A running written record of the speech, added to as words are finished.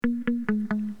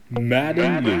Matt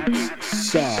and Luke's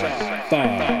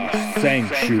Sci-Fi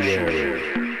Sanctuary.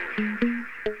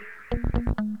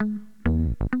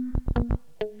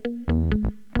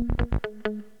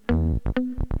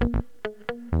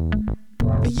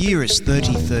 The year is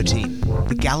 3013.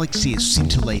 The galaxy is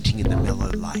scintillating in the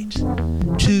mellow light.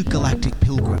 Two galactic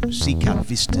pilgrims seek out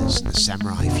vistas in the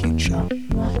samurai future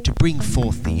to bring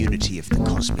forth the unity of the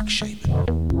cosmic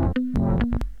shaman.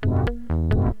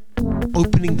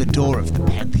 Opening the door of the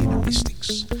pantheon of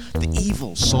mystics, the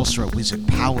evil sorcerer wizard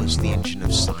powers the engine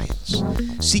of science,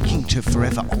 seeking to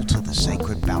forever alter the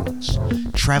sacred balance,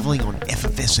 traveling on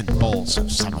effervescent balls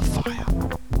of summer fire.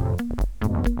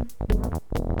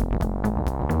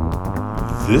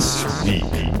 This week,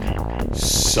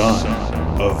 Son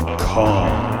of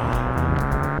Kong.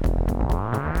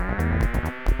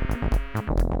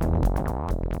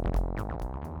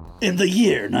 In the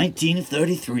year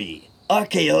 1933,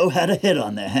 RKO had a hit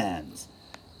on their hands,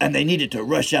 and they needed to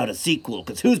rush out a sequel,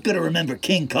 because who's going to remember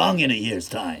King Kong in a year's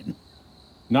time?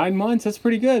 9 months, that's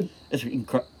pretty good. It's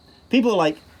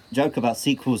People, joke about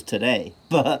sequels today,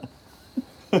 but...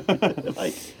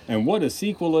 And what a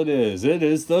sequel it is. It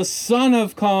is the Son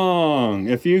of Kong.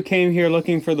 If you came here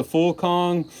looking for the full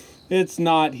Kong, it's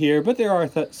not here, but there are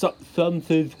some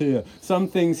things here. Some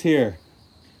things here.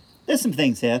 There's some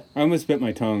things here. I almost bit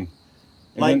my tongue.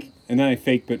 And then I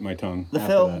fake bit my tongue. The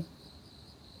film,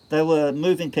 there were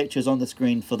moving pictures on the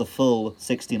screen for the full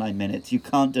 69 minutes. You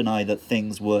can't deny that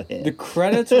things were here. The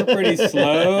credits were pretty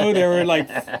slow. There were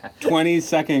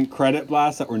 20-second credit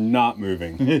blasts that were not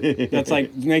moving. That's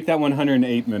make that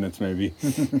 108 minutes maybe.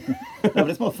 No, but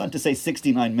it's more fun to say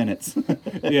 69 minutes.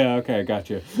 Yeah, okay, I got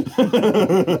you.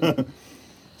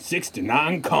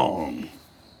 69 Kong.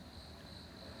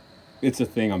 It's a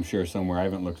thing, I'm sure, somewhere. I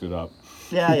haven't looked it up.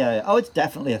 Yeah. Oh, it's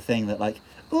definitely a thing that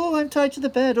oh, I'm tied to the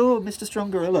bed. Oh, Mr.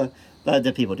 Strong Gorilla.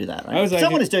 The people do that, right?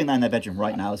 Someone is doing that in their bedroom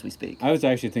right now as we speak. I was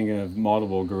actually thinking of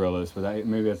multiple gorillas, but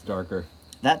maybe that's darker.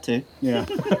 That too. Yeah.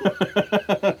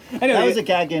 Anyway, that was a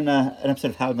gag in an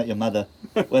episode of How I Met Your Mother,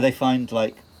 where they find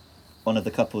one of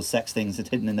the couple's sex things that's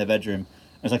hidden in their bedroom.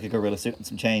 There's a gorilla suit and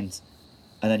some chains.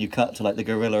 And then you cut to the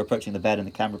gorilla approaching the bed and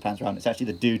the camera pans around. It's actually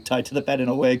the dude tied to the bed in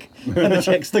a wig. And the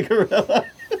chick's the gorilla.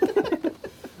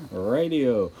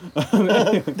 Radio.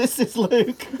 This is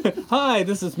Luke. Hi,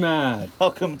 this is Matt.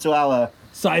 Welcome to our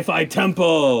Sci-Fi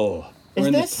Temple. Is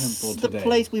We're this in the the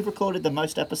place we've recorded the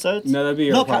most episodes? No, that'd be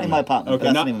your Not apartment. counting my apartment. Okay,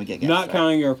 But that's not even get not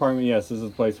counting your apartment. Yes, this is the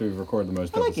place we've recorded the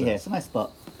most I like episodes. it here. It's a nice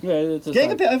spot. Yeah, it's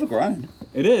Getting a bit overgrown.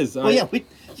 It is. Well, yeah,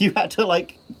 you had to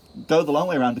go the long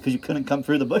way around because you couldn't come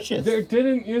through the bushes. There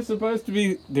didn't used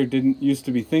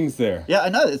to be things there. Yeah, I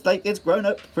know. It's grown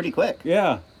up pretty quick.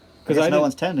 Yeah. Because no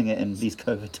one's tending it in these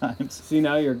COVID times. See,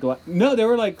 now you're glad. No, there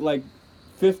were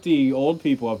 50 old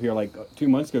people up here 2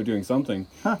 months ago doing something.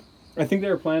 Huh. I think they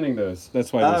were planting those.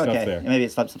 That's why there's stuff there. Maybe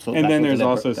it's some sort of. And then there's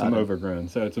also some overgrown,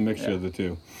 so it's a mixture of the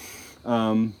two.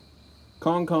 Kong.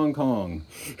 Kong, Kong, Kong,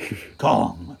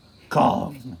 Kong,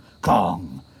 Kong,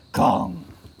 Kong,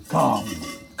 Kong,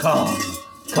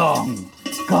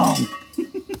 Kong.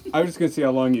 I was just going to see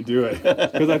how long you do it,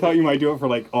 because I thought you might do it for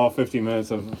all 50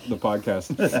 minutes of the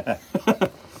podcast.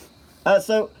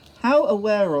 So, how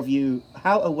aware were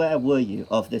you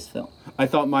of this film? I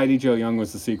thought Mighty Joe Young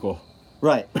was the sequel.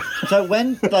 Right. So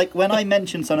when I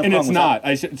mentioned Son of Kong... And it's not.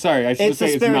 I should say it's not. It's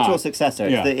a spiritual successor.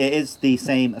 Yeah. It is the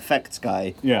same effects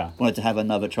guy. Yeah. Wanted to have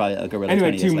another try at a gorilla. Anyway,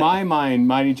 20 years to later. my mind,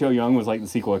 Mighty Joe Young was the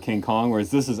sequel of King Kong,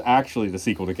 whereas this is actually the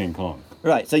sequel to King Kong.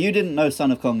 Right. So you didn't know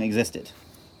Son of Kong existed?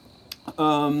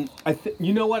 You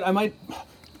know what? I might...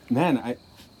 Man,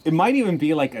 it might even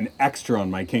be an extra on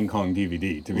my King Kong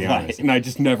DVD, to be honest. And I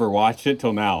just never watched it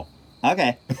till now.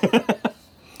 Okay.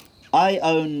 I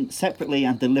own separately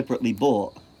and deliberately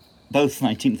bought both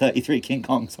 1933 King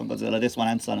Kong, Son of Godzilla, this one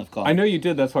and Son of Kong. I know you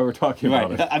did, that's why we're talking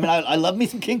about it. I mean, I love me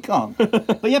some King Kong.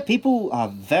 But yeah, people are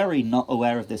very not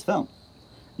aware of this film.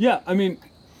 Yeah, I mean,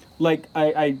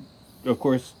 I of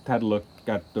course, had to look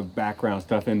at the background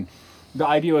stuff, and the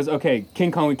idea was, okay,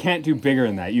 King Kong, we can't do bigger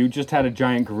than that. You just had a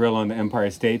giant gorilla in the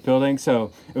Empire State Building,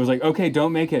 so it was okay,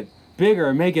 don't make it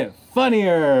bigger, make it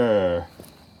funnier.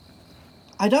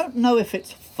 I don't know if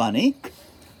it's funny,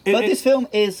 but this film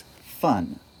is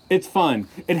fun. It's fun.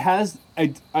 It has...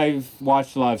 I've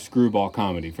watched a lot of screwball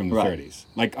comedy from the 30s.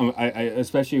 I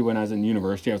especially when I was in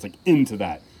university, I was into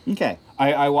that. Okay.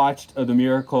 I watched The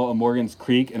Miracle of Morgan's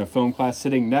Creek in a film class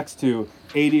sitting next to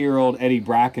 80-year-old Eddie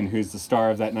Bracken, who's the star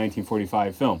of that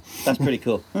 1945 film. That's pretty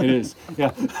cool. It is,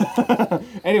 yeah.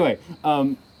 Anyway,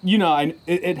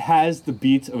 it has the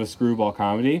beats of a screwball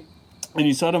comedy, And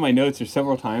you saw it in my notes. There's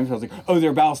several times I was like, "Oh,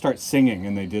 they're about to start singing,"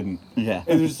 and they didn't. Yeah.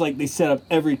 And it's just like they set up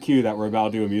every cue that we're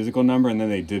about to do a musical number, and then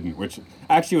they didn't, which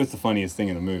actually was the funniest thing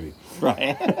in the movie.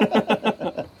 Right.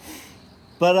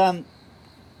 But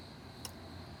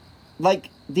like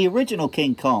the original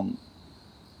King Kong,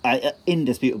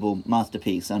 indisputable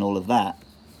masterpiece and all of that,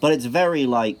 but it's very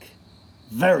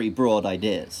broad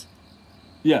ideas.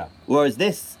 Yeah. Whereas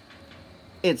this,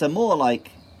 it's a more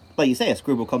like you say, a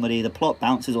screwball comedy. The plot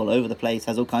bounces all over the place,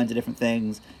 has all kinds of different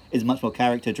things, is much more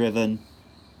character driven.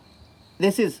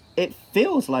 It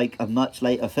feels like a much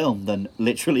later film than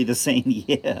literally the same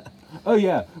year. Oh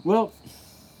yeah. Well,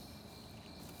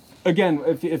 again,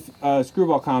 if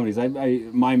screwball comedies,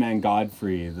 My Man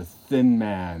Godfrey, The Thin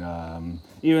Man,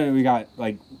 even we got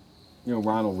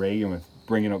Ronald Reagan with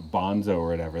Bringing Up Bonzo or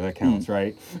whatever, that counts,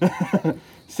 right?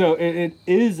 So it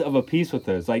is of a piece with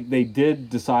those. Like, they did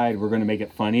decide we're going to make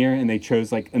it funnier, and they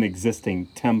chose an existing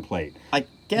template. I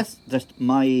guess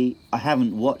I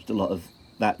haven't watched a lot of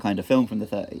that kind of film from the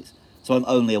 30s, so I'm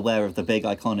only aware of the big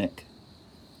iconic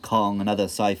Kong and other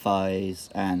sci-fis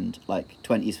and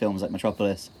 20s films like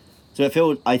Metropolis. So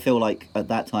I feel like at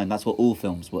that time that's what all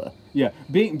films were. Yeah,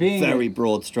 being very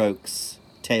broad strokes,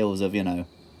 tales of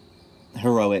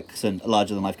heroics and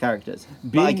larger than life characters.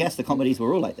 But I guess the comedies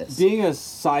were all like this. Being a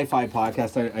sci-fi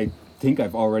podcast, I think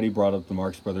I've already brought up the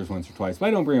Marx Brothers once or twice, but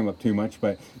I don't bring them up too much.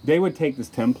 But they would take this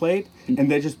template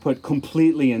and they just put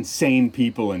completely insane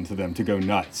people into them to go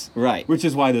nuts. Right. Which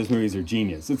is why those movies are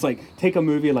genius. It's like, take a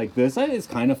movie like this, it's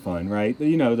kind of fun, right?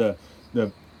 The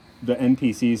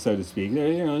NPCs, so to speak,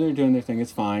 they're doing their thing,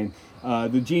 it's fine.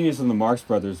 The genius of the Marx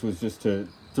Brothers was just to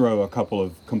throw a couple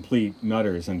of complete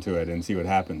nutters into it and see what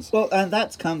happens. Well, and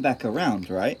that's come back around,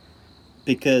 right?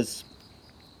 Because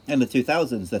in the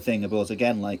 2000s, the thing was,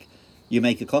 again, you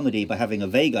make a comedy by having a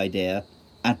vague idea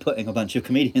and putting a bunch of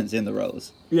comedians in the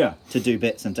roles. Yeah. To do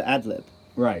bits and to ad-lib.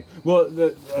 Right. Well,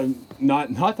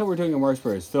 not that we're doing a Marx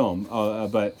Brothers film,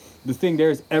 but the thing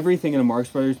there is everything in a Marx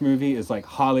Brothers movie is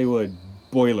Hollywood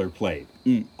boilerplate.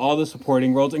 All the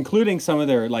supporting roles, including some of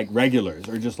their regulars,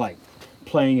 are just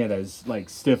playing it as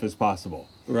stiff as possible.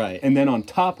 Right. And then on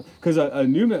top, because a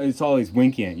new it's always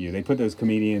winking at you. They put those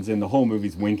comedians in, the whole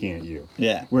movie's winking at you.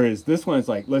 Yeah. Whereas this one is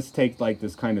let's take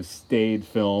this kind of staid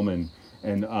film and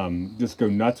just go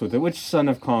nuts with it, which Son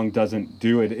of Kong doesn't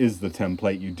do. It is the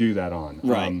template you do that on.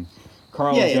 Right.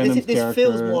 Carl Denham's this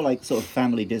feels more like sort of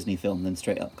family Disney film than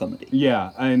straight up comedy.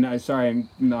 Yeah, and sorry, I'm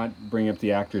not bringing up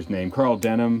the actor's name. Carl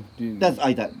Denham.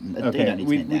 I don't need to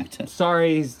name the actor.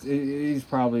 Sorry, he's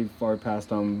probably far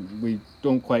past on. We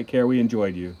don't quite care. We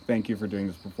enjoyed you. Thank you for doing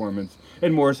this performance,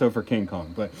 and more so for King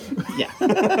Kong. But yeah.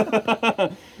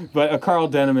 But Carl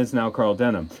Denham is now Carl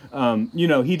Denham.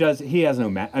 He has no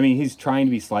he's trying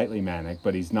to be slightly manic,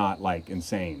 but he's not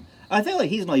insane. I feel like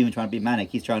he's not even trying to be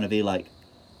manic. He's trying to be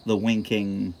the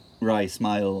winking, wry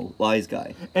smile, wise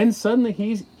guy. And suddenly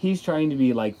he's trying to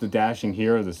be the dashing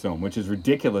hero of this film, which is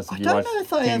ridiculous if you watch King Kong. I don't know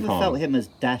if I ever felt him as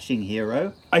dashing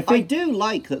hero. I do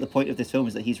like that the point of this film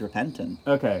is that he's repentant.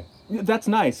 Okay. That's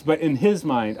nice, but in his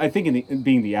mind, I think in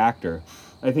being the actor,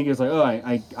 I think he was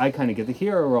I kind of get the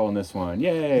hero role in this one.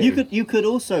 Yay! You could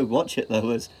also watch it though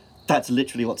as that's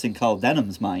literally what's in Carl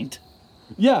Denham's mind.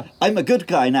 Yeah. I'm a good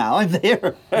guy now. I'm the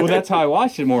hero. Well, that's how I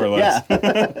watched it, more or less.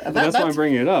 Yeah. That's why I'm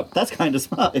bringing it up. That's kind of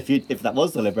smart. If that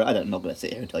was deliberate, I'm not going to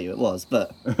sit here and tell you it was,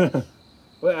 but...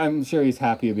 Well, I'm sure he's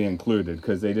happy to be included,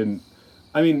 because they didn't...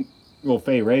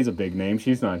 Fay Ray's a big name.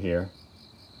 She's not here.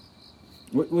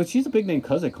 Well, she's a big name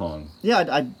because of Kong.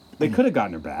 Yeah, They could have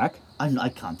gotten her back. I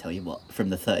can't tell you what from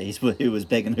the 30s who was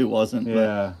big and who wasn't.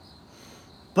 Yeah.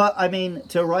 But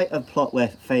to write a plot where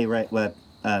Fay Ray...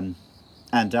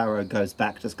 and Darrow goes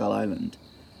back to Skull Island,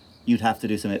 you'd have to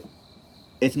do something...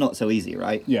 It's not so easy,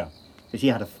 right? Yeah. Because she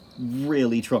had a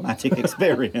really traumatic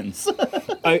experience.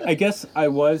 I guess I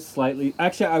was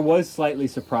slightly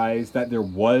surprised that there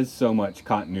was so much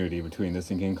continuity between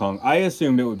this and King Kong. I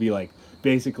assumed it would be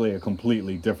basically a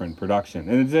completely different production.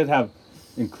 And it did have,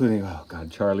 including, oh God,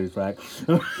 Charlie's back.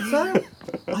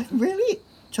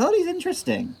 Charlie's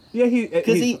interesting. Yeah,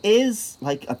 because he is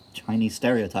a Chinese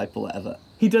stereotype or whatever.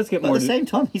 He does get more. But at the same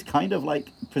time, he's kind of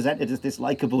presented as this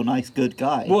likable, nice, good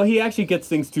guy. Well, he actually gets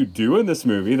things to do in this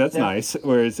movie. That's nice.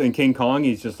 Whereas in King Kong,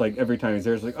 he's just every time he's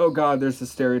there, it's oh God, there's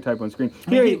this stereotype on screen.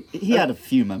 He had a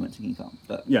few moments in King Kong,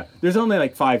 but yeah, there's only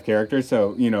 5 characters,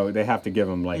 so they have to give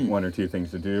him 1 or 2 things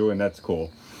to do, and that's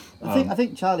cool. I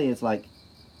think Charlie is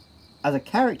as a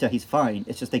character, he's fine.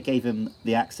 It's just they gave him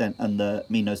the accent and the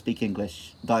me no speak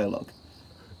English dialogue.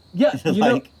 Yeah,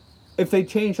 if they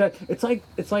change that, it's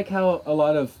like how a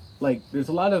lot of like there's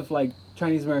a lot of like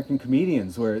Chinese American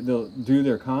comedians where they'll do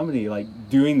their comedy like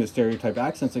doing the stereotype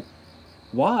accents. Like,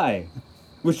 why?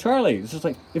 With Charlie, it's just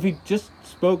like if he just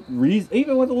spoke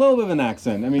even with a little bit of an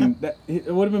accent. I mean,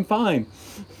 it would have been fine.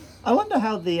 I wonder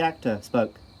how the actor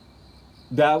spoke.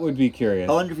 That would be curious.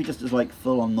 I wonder if he just was like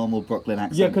full on normal Brooklyn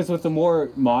accent. Yeah, because with the more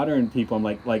modern people, I'm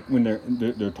like when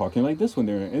they're talking like this when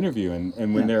they're in an interview,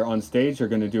 and when they're on stage, they're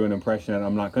going to do an impression that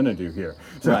I'm not going to do here.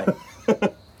 So, Right.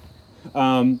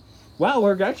 Wow,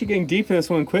 we're actually getting deep in this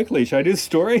one quickly. Should I do the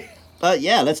story?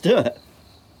 Yeah, let's do it.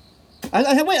 Wait,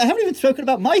 I haven't even spoken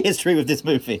about my history with this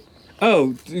movie.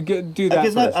 Oh, do that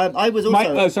Because first. I was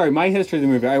also... My history of the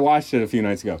movie. I watched it a few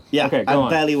nights ago. Yeah, okay, I go on.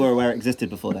 barely were aware it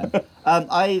existed before then.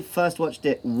 I first watched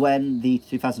it when the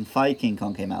 2005 King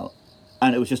Kong came out,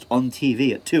 and it was just on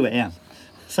TV at 2 a.m.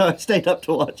 So I stayed up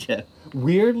to watch it.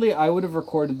 Weirdly, I would have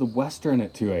recorded the Western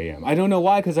at 2 a.m. I don't know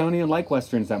why, because I don't even like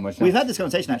Westerns that much now. We've had this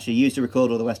conversation, actually. You used to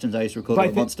record all the Westerns, I used to record all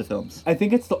the monster films. I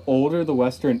think it's the older the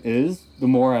Western is, the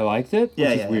more I liked it, which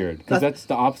is weird, because that's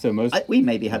the opposite of most... We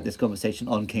maybe had this conversation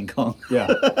on King Kong.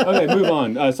 Yeah. Okay, move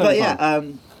on. But yeah,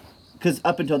 because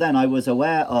up until then, I was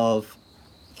aware of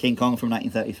King Kong from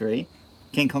 1933,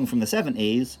 King Kong from the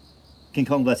 70s, King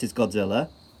Kong vs. Godzilla,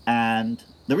 and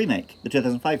the remake, the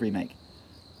 2005 remake.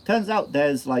 Turns out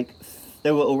there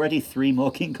were already 3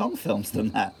 more King Kong films than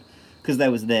that. Because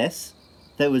there was this,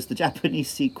 there was the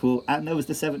Japanese sequel, and there was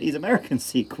the 70s American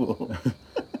sequel.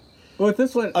 Well, with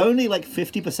this one... Only like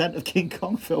 50% of King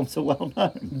Kong films are well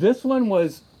known. This one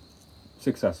was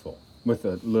successful, with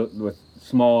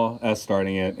small S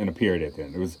starting it and a period at the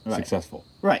end. It was successful.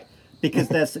 Right. Because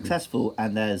there's successful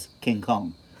and there's King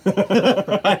Kong.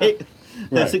 Right?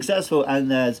 They're successful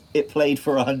and there's it played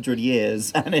for 100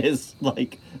 years and is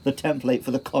like the template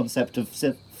for the concept of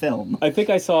film. I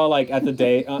think I saw like at the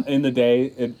day in the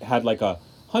day it had like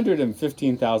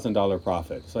 $115,000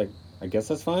 profit. It's like, I guess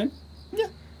that's fine. Yeah.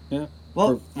 Yeah.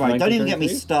 Well, right. Don't even get me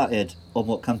started on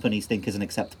what companies think is an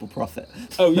acceptable profit.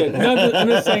 Oh yeah. No, I'm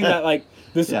just saying that like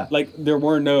this like there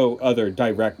were no other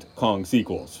direct Kong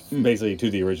sequels basically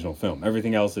to the original film.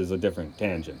 Everything else is a different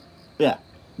tangent. Yeah.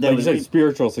 Like you said,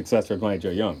 spiritual successor of Joe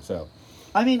Young, so...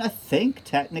 I mean, I think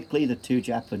technically the 2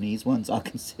 Japanese ones are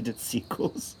considered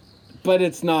sequels. But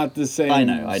it's not the same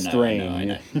strain. I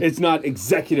know. It's not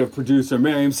executive producer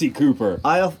Miriam C. Cooper.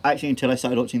 Actually, until I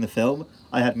started watching the film,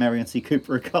 I had Miriam C.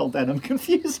 Cooper and Carl Denham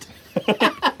confused. I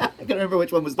can't remember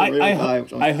which one was the real guy,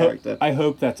 which one was the character. I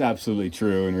hope that's absolutely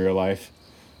true in real life.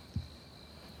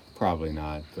 Probably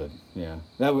not, but yeah,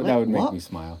 that would make me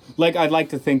smile. Like, I'd like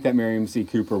to think that Miriam C.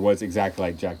 Cooper was exactly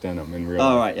like Jack Denham in real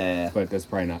life. Oh, right, yeah. But that's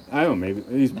probably not. I don't know, maybe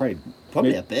he's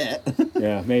probably a bit.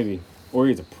 Yeah, maybe, or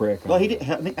he's a prick. Well, he did.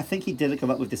 I think he did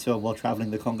come up with this film while traveling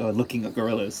the Congo and looking at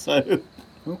gorillas. So,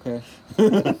 okay.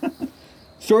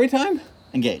 Story time.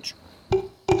 Engage.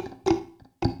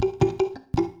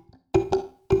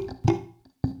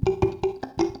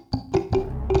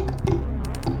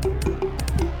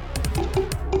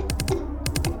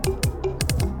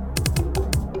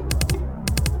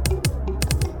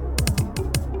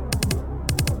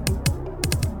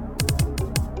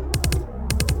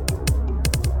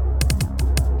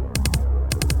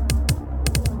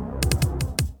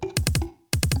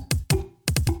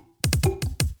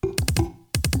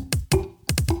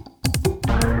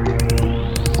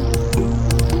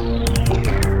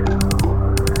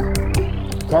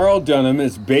 Carl Denham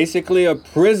is basically a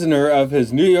prisoner of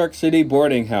his New York City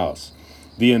boarding house.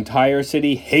 The entire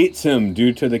city hates him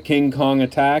due to the King Kong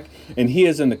attack, and he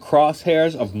is in the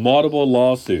crosshairs of multiple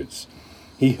lawsuits.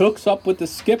 He hooks up with the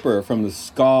skipper from the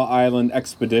Skull Island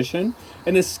expedition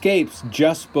and escapes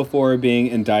just before being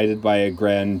indicted by a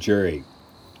grand jury.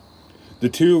 The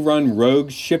two run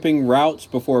rogue shipping routes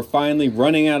before finally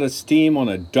running out of steam on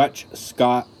a Dutch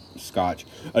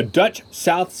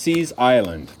South Seas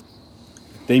island.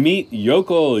 They meet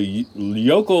local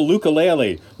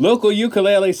ukulele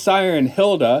siren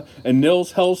Hilda and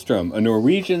Nils Hellstrom, a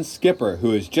Norwegian skipper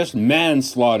who has just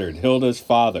manslaughtered Hilda's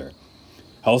father.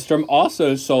 Hellstrom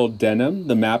also sold Denham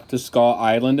the map to Skull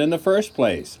Island in the first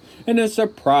place, and is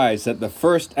surprised that the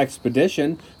first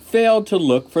expedition failed to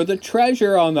look for the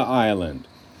treasure on the island.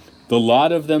 The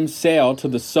lot of them sail to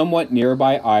the somewhat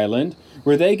nearby island,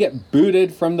 where they get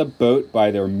booted from the boat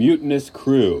by their mutinous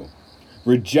crew.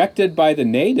 Rejected by the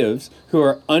natives, who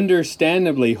are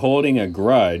understandably holding a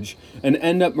grudge, and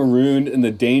end up marooned in the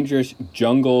dangerous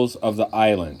jungles of the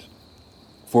island.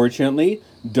 Fortunately,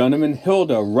 Denham and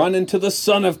Hilda run into the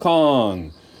son of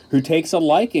Kong, who takes a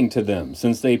liking to them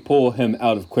since they pull him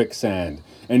out of quicksand,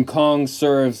 and Kong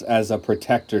serves as a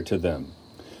protector to them.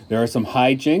 There are some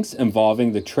hijinks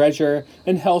involving the treasure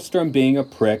and Hellstrom being a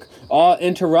prick, all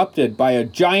interrupted by a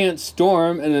giant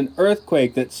storm and an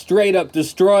earthquake that straight up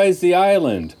destroys the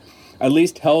island. At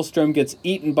least Hellstrom gets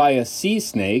eaten by a sea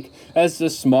snake as the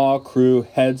small crew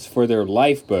heads for their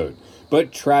lifeboat.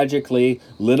 But tragically,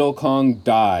 Little Kong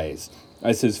dies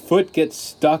as his foot gets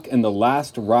stuck in the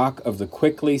last rock of the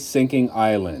quickly sinking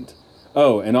island.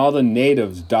 Oh, and all the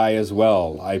natives die as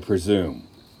well, I presume.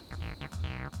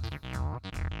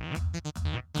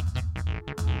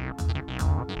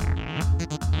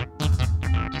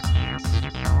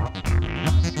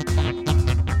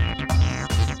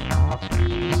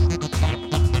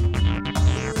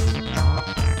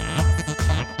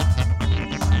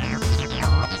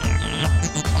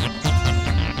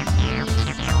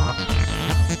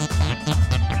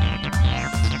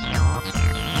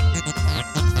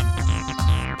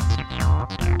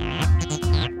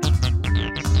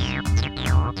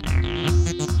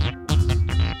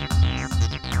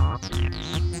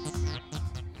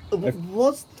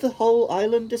 Was the whole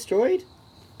island destroyed?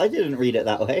 I didn't read it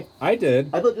that way. I did.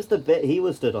 I thought just the bit he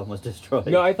was stood on was destroyed.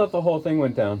 No, I thought the whole thing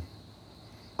went down.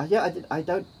 Yeah, I did. I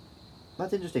don't.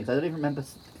 That's interesting. 'Cause I don't even remember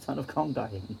Son of Kong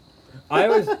dying.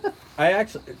 I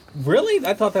actually, really?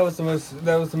 I thought that was the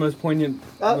most poignant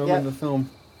moment yeah. of the film.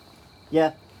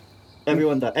 Yeah,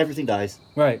 everything dies.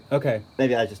 Right. Okay.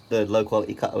 Maybe the low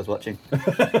quality cut I was watching.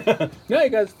 No, you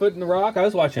guys foot in the rock. I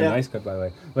was watching a nice cut, by the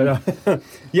way. But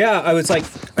yeah,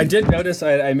 I did notice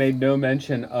I made no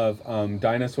mention of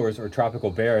dinosaurs or tropical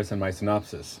bears in my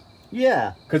synopsis.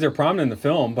 Yeah. Because they're prominent in the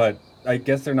film, but I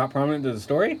guess they're not prominent in the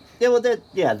story. Yeah, well,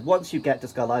 once you get to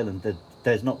Skull Island,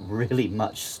 there's not really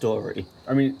much story.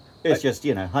 I mean, it's just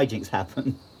hijinks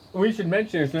happen. We should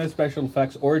mention there's no special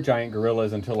effects or giant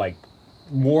gorillas until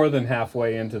more than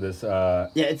halfway into this.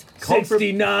 It's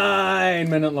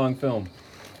 69-minute long film.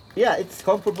 Yeah, it's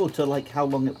comparable to how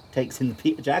long it takes in the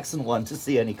Peter Jackson one to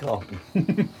see any Kong.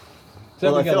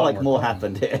 So well, I feel like more Kong.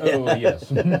 happened here. Oh yes.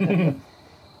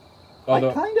 I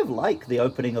kind of like the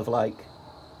opening of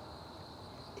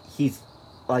he's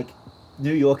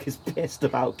New York is pissed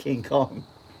about King Kong.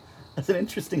 That's an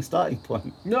interesting starting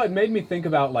point. No, it made me think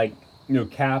about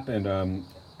Cap and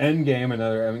Endgame,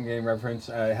 another Endgame reference,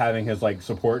 having his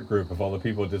support group of all the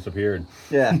people who disappeared.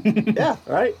 Yeah, yeah,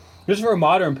 right. Just for a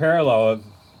modern parallel of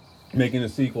making a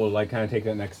sequel to kind of take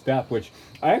that next step, which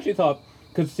I actually thought,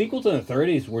 because sequels in the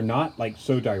 30s were not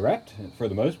so direct for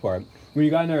the most part. When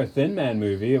you got into a Thin Man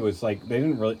movie, it was they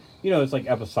didn't really, it's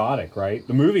episodic, right?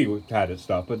 The movie had its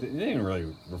stuff, but they didn't really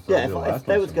refer to the last one. If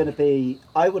there was going to be,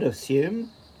 I would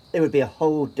assume it would be a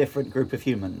whole different group of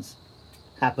humans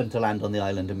happened to land on the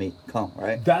island and meet Kong,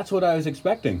 right? That's what I was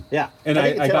expecting. Yeah. And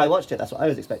until I watched it, that's what I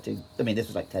was expecting. I mean, this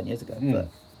was 10 years ago.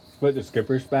 But the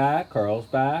skipper's back, Carl's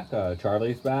back,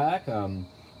 Charlie's back,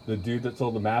 the dude that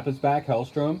sold the map is back,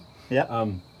 Hellstrom. Yeah.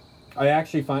 I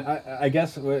actually find, I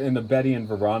guess in the Betty and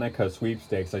Veronica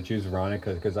sweepstakes, I choose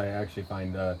Veronica because I actually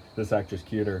find this actress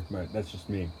cuter, but that's just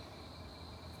me.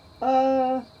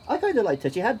 I kind of liked her.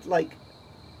 She had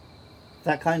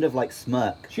that kind of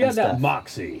smirk. She had that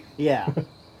moxie. Yeah.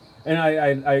 And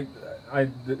I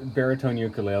the baritone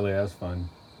ukulele, that's fun.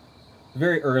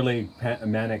 Very early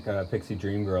manic pixie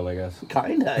dream girl, I guess.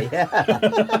 Kinda,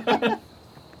 yeah.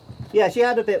 Yeah, she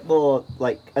had a bit more,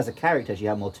 as a character, she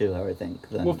had more to her, I think.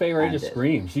 Well, Faye Ray just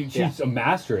screams. She's a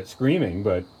master at screaming,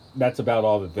 but that's about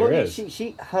all that there is.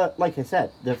 Her, like I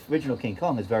said, the original King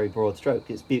Kong is very broad stroke.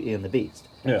 It's Beauty and the Beast.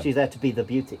 Yeah. She's there to be the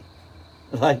beauty.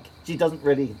 She doesn't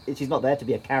really, she's not there to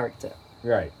be a character.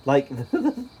 Right. Hell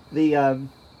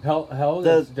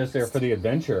is just there for the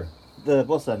adventure.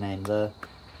 What's her name? The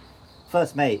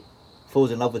first mate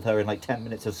falls in love with her in 10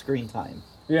 minutes of screen time.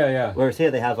 Yeah, yeah. Whereas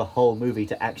here they have a whole movie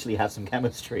to actually have some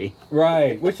chemistry.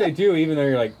 Right, which they do, even though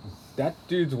you're that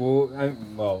dude's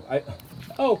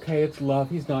okay, it's love.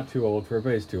 He's not too old for her,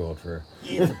 but he's too old for her.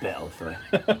 He is a bit old for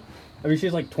her. I mean,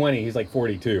 she's 20, he's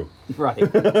 42. Right.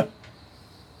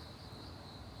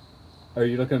 Are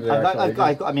you looking at the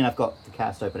I've got the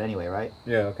cast open anyway, right?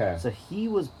 Yeah, okay. So he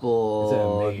was born... It's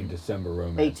a May-December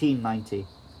romance. 1890.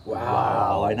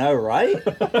 Wow, I know, right?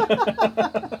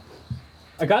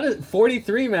 I got it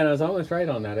 43, man. I was almost right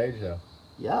on that age, though.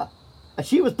 Yeah.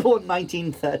 She was born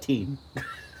 1913.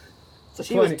 So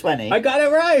she was 20. I got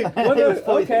it right!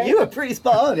 Okay. You were pretty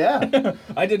spot on, yeah.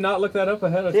 I did not look that up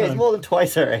ahead of time. Yeah, it's more than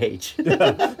twice her age.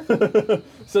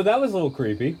 So that was a little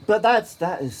creepy. But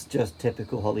that is just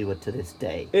typical Hollywood to this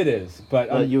day. It is,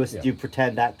 but... you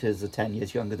pretend actors are 10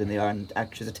 years younger than they are and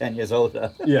actors are 10 years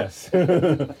older. Yes.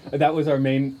 That was our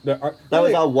main... That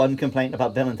was our one complaint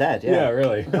about Bill and Ted, yeah. Yeah,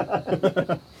 really.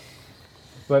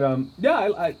 But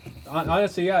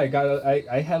honestly, yeah,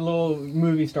 I had a little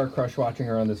movie star crush watching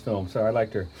her on this film, so I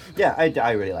liked her. Yeah,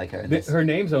 I really like her in this. Her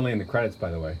name's only in the credits,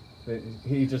 by the way.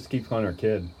 He just keeps calling her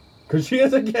kid. Because she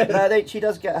is a kid. She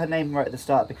does get her name right at the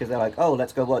start because they're like, oh,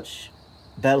 let's go watch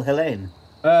Belle Helene.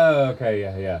 Oh, okay,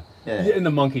 yeah. Yeah. And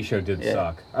the monkey show did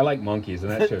suck. I like monkeys,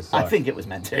 and that show sucked. I think it was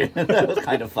meant to. That was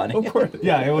kind of funny. Of course.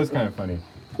 Yeah, it was kind of funny.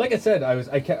 Like I said, I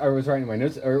was writing my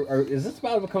notes. Is this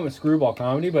about to become a screwball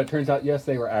comedy? But it turns out, yes,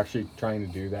 they were actually trying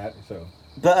to do that. So.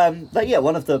 But yeah,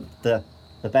 one of the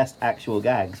best actual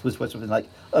gags was something like,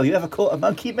 "Oh, you ever caught a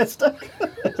monkey, Mister?"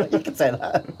 You can say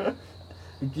that.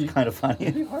 It's kind of funny.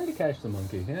 It'd be hard to catch the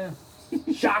monkey. Yeah.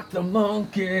 Shock the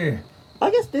monkey.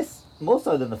 I guess this more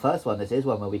so than the first one. This is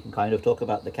one where we can kind of talk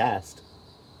about the cast.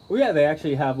 Well, yeah, they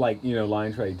actually have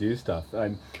lines where they do stuff.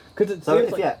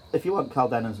 If you want Carl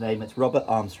Denham's name, it's Robert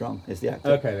Armstrong is the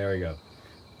actor. Okay, there we go.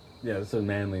 Yeah, that's a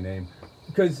manly name.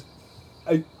 Because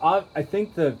I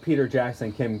think the Peter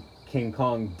Jackson King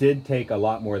Kong did take a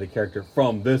lot more of the character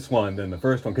from this one than the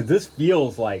first one. Because this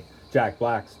feels like Jack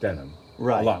Black's Denham.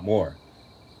 Right. A lot more.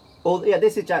 Well, yeah,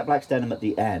 this is Jack Black's Denham at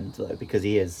the end, though, because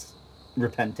he is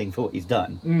repenting for what he's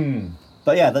done. Mm.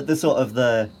 But yeah, the sort of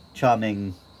the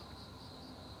charming...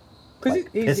 Because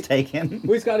he's taken.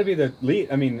 Well, he's got to be the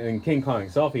lead. I mean, in King Kong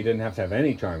himself, he didn't have to have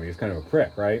any charm. He was kind of a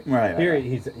prick, right? Right. Here, right.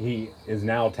 he is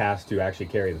now tasked to actually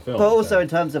carry the film. But also in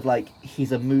terms of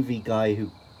he's a movie guy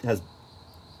who has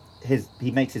he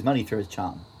makes his money through his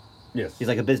charm. Yes. He's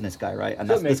like a business guy, right? And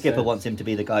So that's it the makes skipper sense. wants him to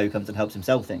be the guy who comes and helps him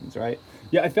sell things, right?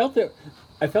 Yeah, I felt there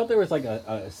was like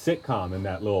a sitcom in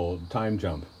that little time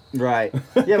jump. Right.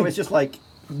 Yeah, but it's just like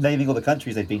naming all the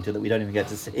countries they've been to that we don't even get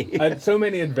to see. So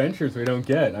many adventures we don't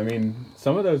get. I mean,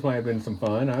 some of those might have been some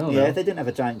fun. I don't know. Yeah, if they didn't have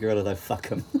a giant gorilla, though, fuck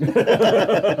them.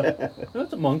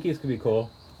 Some monkeys could be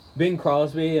cool. Bing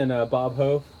Crosby and Bob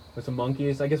Hope with some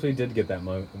monkeys. I guess we did get that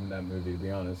in that movie, to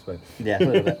be honest. But Yeah, a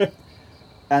little bit.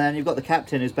 And then you've got the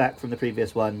captain who's back from the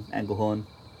previous one, Engelhorn.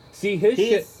 see,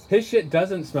 his shit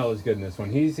doesn't smell as good in this one.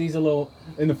 He's a little...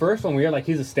 In the first one, we are like,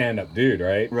 he's a stand-up dude,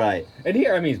 right? Right. And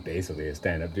here, I mean, he's basically a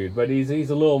stand-up dude, but he's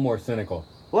a little more cynical.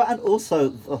 Well, and also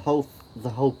the whole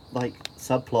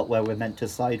subplot where we're meant to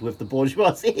side with the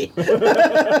bourgeoisie.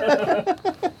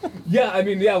 Yeah, I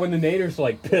mean, yeah, when the natives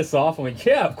piss off, I'm like,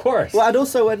 yeah, of course. Well, and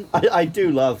also when I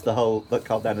do love the whole that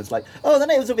Carl Denham's like, oh, the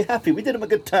natives will be happy. We did them a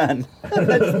good turn. And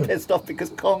they're just pissed off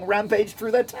because Kong rampaged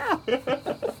through their town.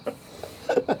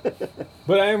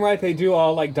 But I am right, they do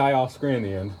all die off screen in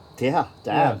the end. Yeah,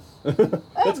 damn.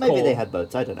 That's Maybe cold. they had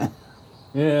boats. I don't know.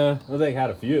 Yeah, well, they had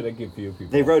a few. They give a few people.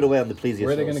 They rode away on the plesiosaurs.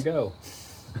 Where are they going to go?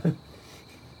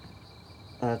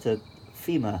 To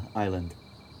FEMA Island.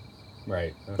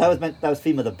 Right. Okay. That was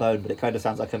FEMA the bone, but it kind of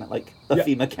sounds like a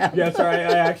FEMA camp. Yeah, sorry,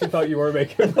 I actually thought you were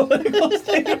making a political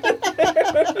statement there.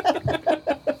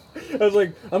 I was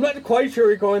like, I'm not quite sure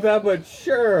we're going with that, but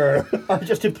sure. I'm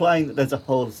just implying that there's a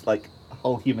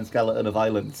whole human skeleton of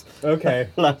islands. Okay.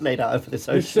 Laid out over this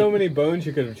ocean. There's so many bones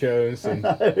you could have chosen.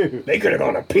 They could have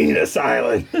gone to Penis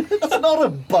Island. It's not a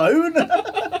bone.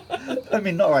 I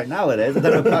mean, not right now it is. I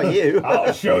don't know about you.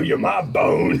 I'll show you my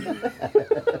bone.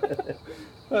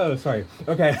 Oh, sorry.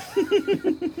 Okay.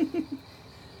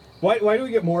 Why do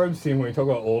we get more obscene when we talk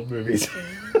about old movies?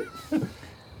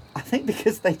 I think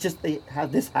because they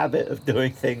have this habit of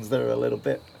doing things that are a little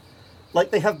bit...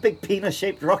 they have big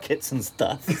penis-shaped rockets and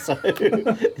stuff, so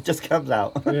it just comes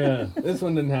out. Yeah, this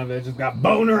one didn't have that. It just got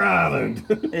Boner Island.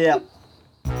 Yeah.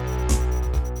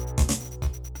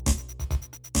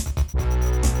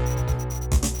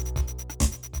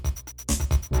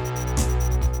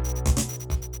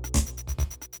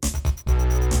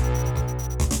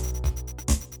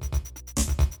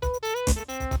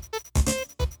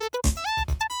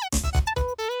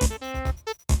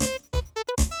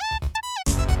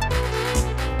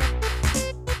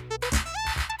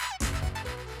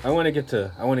 I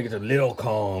want to get to Little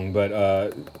Kong, but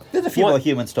There's a few more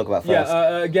humans to talk about first.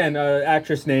 yeah. Again,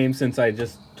 actress name since I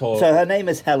just told. So her name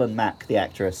is Helen Mack, the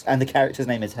actress, and the character's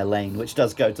name is Helene, which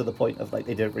does go to the point of they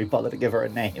didn't really bother to give her a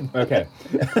name. Okay.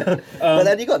 But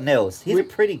then you got Nils. He's a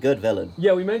pretty good villain.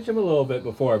 Yeah, we mentioned him a little bit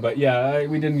before, but yeah,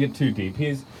 we didn't get too deep.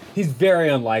 He's very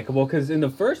unlikable because he's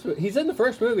in the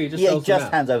first movie. He just He sells the just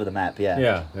map. hands over the map.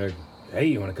 Yeah. Yeah. Hey,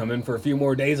 you want to come in for a few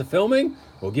more days of filming?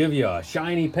 We'll give you a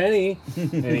shiny penny.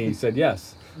 And he said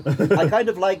yes. I kind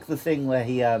of like the thing where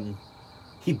he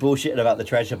bullshitted about the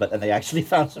treasure, but then they actually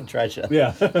found some treasure.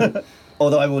 Yeah.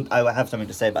 Although I would have something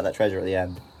to say about that treasure at the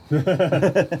end.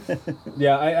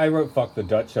 Yeah, I wrote fuck the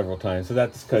Dutch several times, so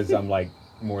that's because I'm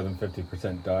more than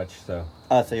 50% Dutch, so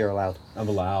So you're allowed. I'm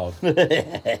allowed.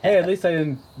 Hey, at least I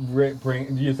didn't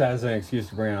use that as an excuse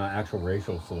to bring out an actual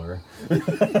racial slur.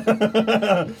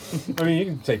 I mean, you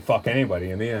can say fuck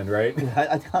anybody in the end, right?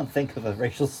 I can't think of a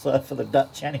racial slur for the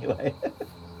Dutch anyway.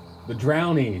 The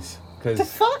Drownies. The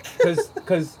fuck?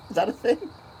 Because Is that a thing?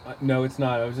 no, it's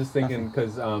not. I was just thinking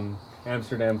because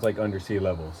Amsterdam's like under sea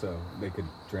level, so they could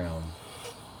drown.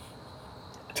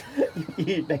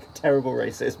 You'd make a terrible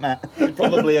racist, Matt.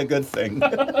 Probably a good thing.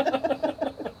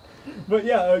 But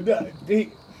yeah,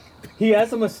 he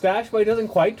has a mustache, but he doesn't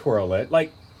quite twirl it.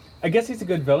 Like, I guess he's a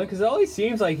good villain because it always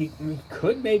seems like he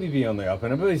could maybe be on the up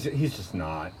and up, but he's just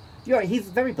not. You're right, he's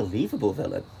a very believable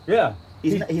villain. Yeah,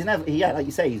 He's never, yeah, like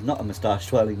you say, he's not a moustache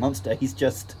twirling monster. He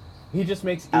just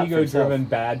makes out for ego-driven himself.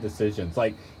 bad decisions.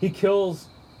 Like he kills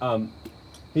Helga.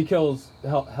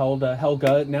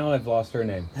 Now I've lost her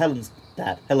name. Helenine's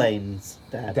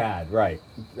dad. Dad, right?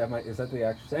 Is that the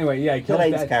actress? Anyway, yeah, he kills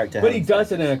Helene's Dad, character, but he Helene's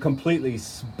does it in a completely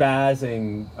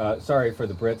spazzing. Sorry for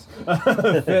the Brits.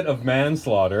 Fit of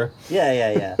manslaughter.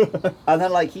 Yeah. And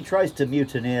then, like, he tries to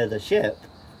mutineer the ship,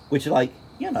 which, like,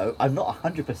 you know, I'm not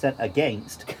 100%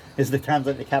 against, is the turns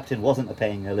out the captain wasn't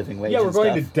paying a living wage. Yeah, we're and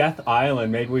going to stuff. Death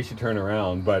Island. Maybe we should turn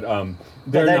around, but But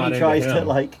they're then not he tries into to, him.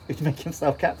 like, make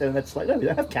himself captain, and they're just like, no, we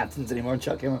don't have captains anymore, and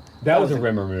chuck him. That was a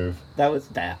Rimmer move. That was,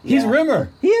 yeah. He's Rimmer.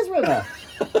 He is Rimmer.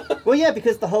 Well, yeah,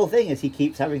 because the whole thing is he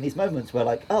keeps having these moments where,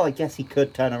 like, oh, I guess he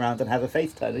could turn around and have a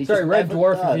face turn. And he Sorry, just Red never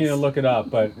Dwarf. does. If you need to look it up,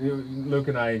 but Luke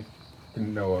and I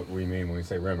know what we mean when we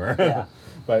say Rimmer. Yeah.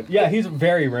 But yeah, he's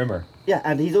very Rimmer. Yeah,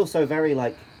 and he's also very,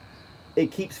 like,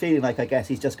 it keeps feeling like, I guess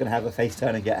he's just going to have a face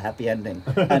turn and get a happy ending.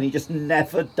 And he just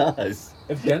never does.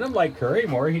 If Denham liked Curry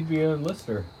more, he'd be a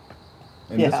Lister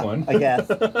in Yeah, this one. I guess.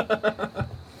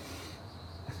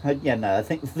 Yeah, no, I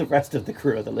think the rest of the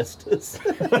crew are the listers.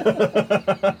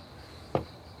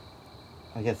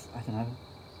 I guess, I don't know.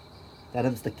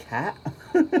 Denham's the cat?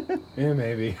 Yeah,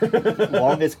 maybe.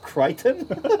 Wong is Crichton? And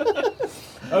the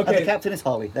Okay. captain is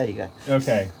Holly. There you go.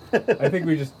 Okay. I think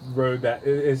we just rode that.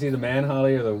 Is he the man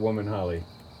Holly or the woman Holly?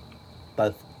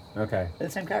 Both. Okay. They're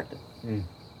the same character.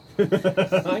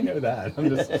 I know that. I'm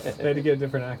just they had to get a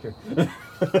different actor.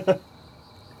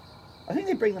 I think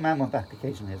they bring the man one back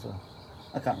occasionally as well.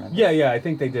 I can't remember. Yeah, I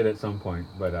think they did at some point.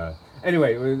 But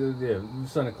anyway, yeah,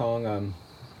 Son of Kong.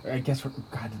 I guess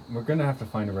we're gonna have to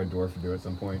find a Red Dwarf to do at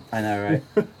some point. I know, right?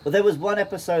 Well, there was one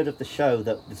episode of the show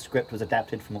that the script was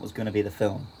adapted from what was going to be the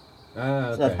film.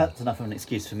 Ah, So okay. that's enough of an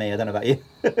excuse for me. I don't know about you.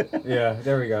 Yeah,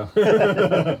 there we go.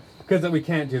 Because we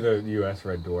can't do the U.S.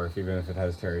 Red Dwarf, even if it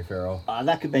has Terry Farrell.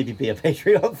 That could maybe be a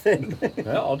Patreon thing.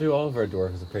 Well, I'll do all of Red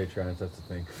Dwarf as a Patreon, if that's the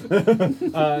thing.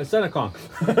 Son of Kong.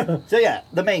 So yeah,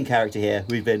 the main character here,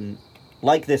 we've been,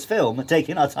 like this film,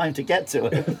 taking our time to get to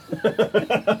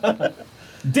it.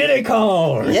 Diddy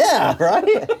Kong! Yeah, right?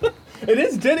 It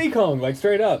is Diddy Kong, like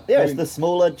straight up. Yeah, I it's mean, the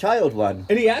smaller child one.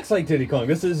 and he acts like Diddy Kong.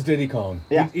 This is Diddy Kong.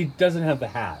 Yeah. He doesn't have the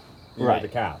hat, Right. the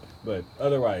cap, but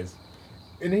otherwise.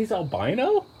 And he's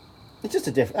albino? It's just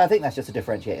I think that's just to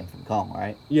differentiate him from Kong,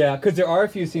 right? Yeah, because there are a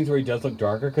few scenes where he does look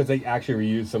darker, because they actually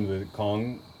reused some of the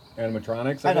Kong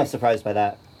animatronics. I'm not think. surprised by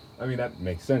that. I mean, that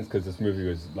makes sense, because this movie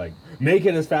was like, make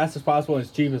it as fast as possible and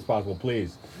as cheap as possible,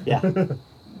 please. Yeah.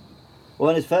 Well,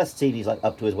 in his first scene, he's like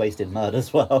up to his waist in mud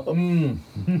as well.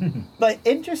 But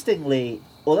interestingly,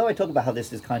 although I talk about how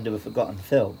this is kind of a forgotten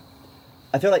film,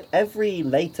 I feel like every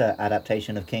later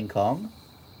adaptation of King Kong,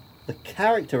 the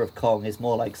character of Kong is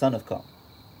more like Son of Kong.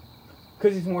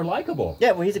 Because he's more likable.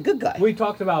 Yeah, well, he's a good guy. We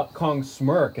talked about Kong's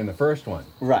smirk in the first one,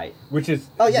 Right. which is...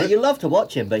 Oh, yeah, you love to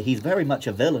watch him, but he's very much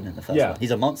a villain in the first Yeah. one.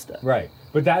 He's a monster. Right.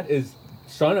 But that is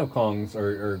Son of Kong's,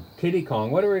 or Kitty Kong,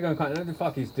 what are we going to call it? The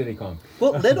fuck, he's Diddy Kong.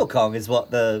 Well, Little Kong is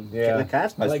what the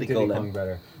cast I mostly like Diddy call Kong him.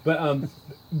 better. But,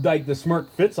 like, the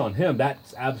smirk fits on him.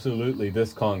 That's absolutely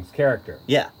this Kong's character.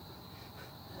 Yeah.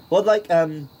 Well, like,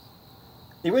 the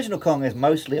original Kong is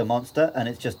mostly a monster, and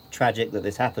it's just tragic that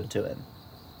this happened to him.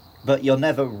 But you're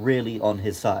never really on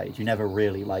his side. You never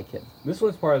really like him. This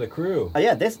one's part of the crew. Oh,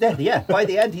 yeah, by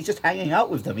the end, he's just hanging out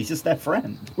with them. He's just their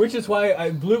friend. Which is why I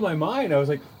blew my mind. I was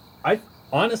like,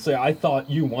 honestly, I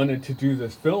thought you wanted to do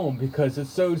this film because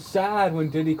it's so sad when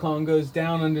Diddy Kong goes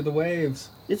down under the waves.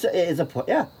 It is a point,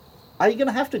 yeah. Are you going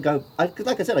to have to go...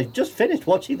 like I said, I just finished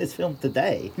watching this film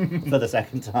today for the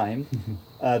second time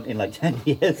in like 10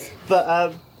 years.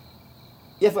 But,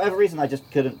 yeah, for whatever reason, I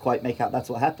just couldn't quite make out that's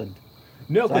what happened.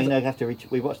 No, So I'm going to have to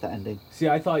rewatch that ending. see,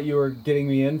 I thought you were getting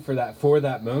me in for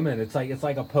that moment. It's like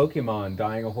a Pokemon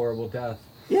dying a horrible death.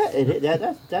 Yeah,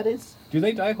 that is. Do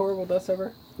they die horrible deaths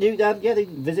ever? They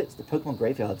visit the Pokemon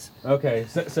graveyards. Okay,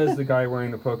 says the guy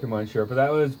wearing the Pokemon shirt, but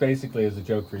that was basically as a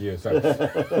joke for you. So.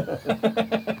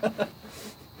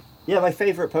 Yeah, my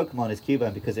favourite Pokemon is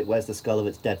Cubone because it wears the skull of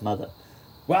its dead mother.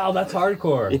 Wow, that's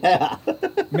hardcore. Yeah.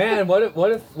 Man, what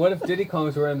if Diddy Kong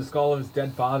was wearing the skull of his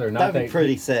dead father? Not That'd be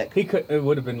pretty sick. He could. It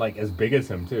would have been like as big as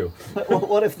him too.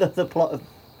 What if the plot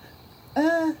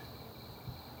of...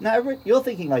 Now, you're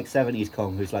thinking like 70s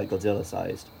Kong who's like Godzilla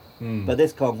sized. But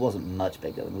this Kong wasn't much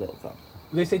bigger than Little Kong.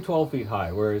 They say 12 feet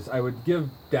high, whereas I would give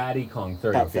Daddy Kong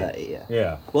 30 About feet. 30, yeah.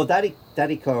 Yeah. Well, Daddy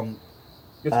Kong...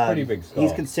 It's a pretty big skull.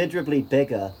 He's considerably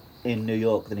bigger in New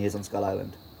York than he is on Skull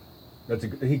Island.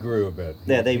 He grew a bit.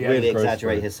 Yeah, they He really has growth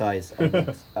exaggerate spurt. his size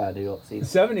on New York In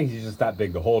scene. the 70s, he's just that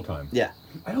big the whole time. Yeah.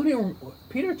 I don't even...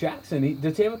 Peter Jackson,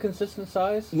 does he have a consistent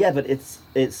size? Yeah, but it's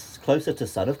closer to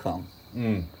Son of Kong.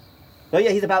 Mm. Well, yeah,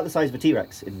 he's about the size of a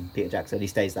T-Rex in Peter Jackson. He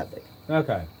stays that big.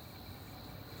 Okay.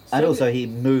 And also, he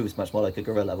moves much more like a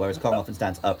gorilla, whereas Kong often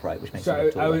stands upright, which makes him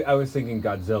look So taller. I was thinking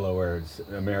Godzilla, whereas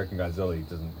American Godzilla, he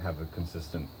doesn't have a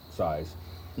consistent size.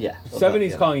 Yeah. 70s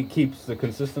yeah, Kong, he keeps the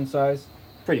consistent size?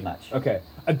 Pretty much. Okay.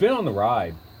 I've been on the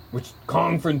ride, which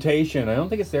Confrontation. I don't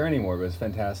think it's there anymore, but it's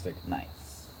fantastic.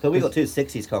 Nice. But we got two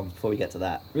 60s Kongs before we get to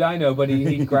that. Yeah, I know, but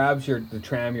he grabs the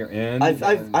tram you're in.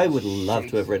 I would love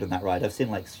to have ridden that ride. I've seen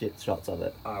like shots of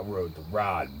it. I rode the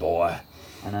ride, boy.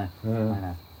 I know. I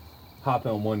know. Hop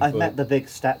on one I've foot. met the big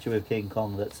statue of King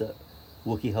Kong that's at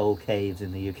Wookiee Hole Caves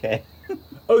in the UK.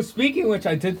 Oh, speaking of which,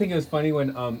 I did think it was funny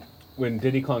when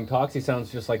Diddy Kong talks, he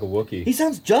sounds just like a Wookiee. He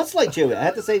sounds just like Chewie. I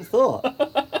had the same thought.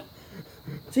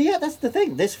 So yeah, that's the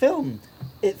thing. This film,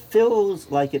 it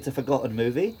feels like it's a forgotten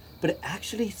movie, but it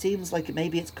actually seems like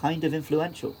maybe it's kind of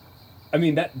influential. I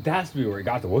mean, that has to be where he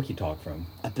got the Wookiee talk from.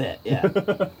 A bit, yeah.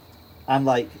 And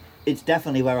like, it's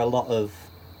definitely where a lot of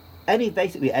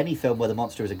basically any film where the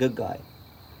monster is a good guy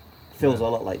feels a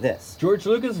lot like this. George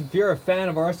Lucas, if you're a fan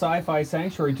of our sci-fi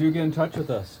sanctuary, do get in touch with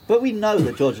us. But we know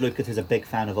that George Lucas is a big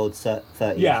fan of old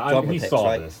 30s Yeah, genre he picks, saw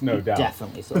right? this, no He doubt.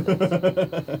 Definitely saw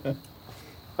this.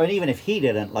 And even if he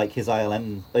didn't, like his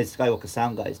Skywalker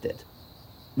sound guys did.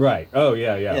 Right. Oh,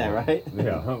 yeah. Yeah, right?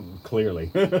 Yeah,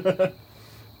 clearly. But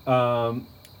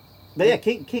yeah,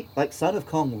 King, like Son of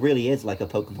Kong really is like a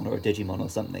Pokemon or a Digimon or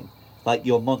something. Like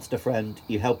your monster friend,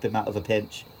 you help him out of a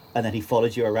pinch, and then he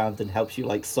follows you around and helps you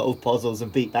like solve puzzles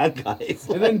and beat bad guys.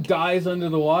 And then dies under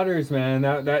the waters, man.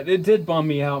 That it did bum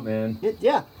me out, man.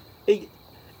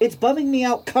 It's bumming me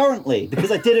out currently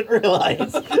because I didn't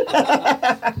realize.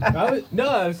 I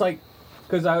was like,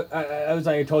 because I was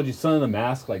like, I told you, Son of the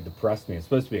Mask like depressed me. It's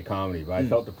supposed to be a comedy, but I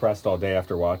felt depressed all day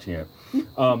after watching it.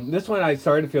 This one I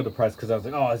started to feel depressed because I was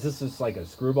like, oh, is this just like a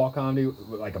screwball comedy,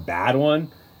 like a bad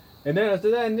one? And then after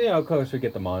that, of course, we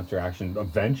get the monster action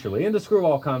eventually, and the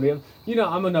screwball comedy.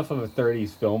 I'm enough of a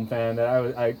 30s film fan that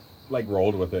I like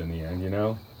rolled with it in the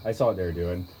end. I saw what they were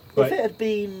doing. But If it had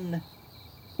been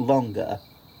longer,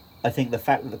 I think the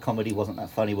fact that the comedy wasn't that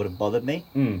funny would have bothered me.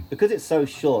 Because it's so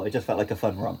short, it just felt like a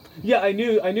fun romp. yeah, I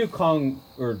knew Kong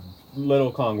or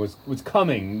Little Kong was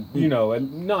coming,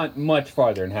 and not much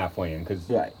farther than halfway in, because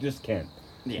Right. just can't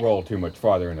Yeah. roll too much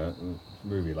farther in a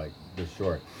movie like this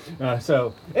short.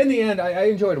 So in the end, I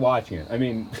enjoyed watching it. I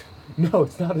mean, no,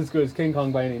 it's not as good as King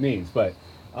Kong by any means, but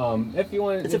if you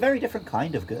want, It's a very different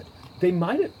kind of good. they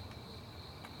might have.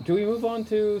 Do we move on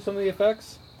to some of the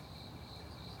effects?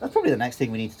 That's probably the next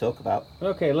thing we need to talk about.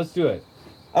 Okay, let's do it.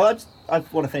 Oh, I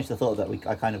want to finish the thought that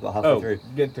I kind of got halfway through.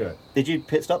 Get to it. Did you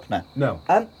pit stop now? No.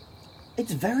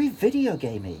 It's very video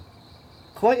gamey.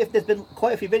 There's been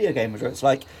quite a few video games where it's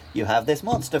like, you have this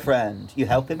monster friend, you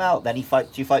help him out, then you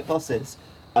fight bosses,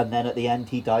 and then at the end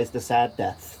he dies the sad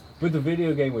death. But the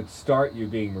video game would start you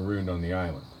being marooned on the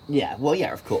island. Yeah, well,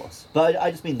 yeah, of course. But I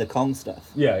just mean the Kong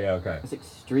stuff. Yeah, okay. It's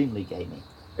extremely gamey.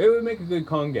 It would make a good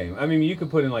Kong game. I mean, you could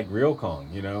put in like real Kong,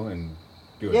 and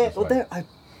do it Yeah, this well, way.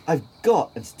 I've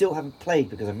got and still haven't played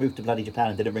because I moved to bloody Japan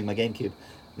and didn't bring my GameCube.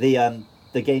 The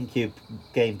GameCube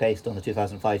game based on the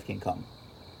 2005 King Kong,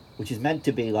 which is meant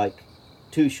to be like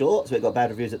too short, so it got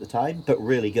bad reviews at the time, but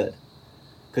really good.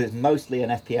 Because it's mostly an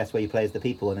FPS where you play as the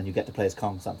people and then you get to play as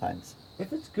Kong sometimes.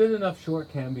 If it's good enough,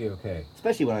 short can be okay.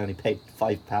 Especially when I only paid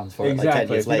 £5 for it like 10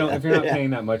 Exactly. years later. If you're not Yeah. paying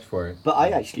that much for it. But I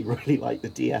actually really like the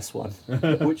DS one,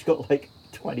 which got like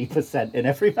 20% in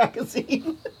every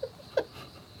magazine.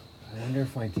 I wonder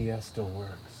if my DS still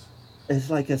works. It's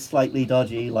like a slightly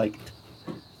dodgy, like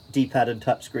D-pad and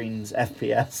touchscreens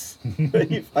FPS.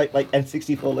 You fight like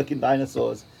N64 looking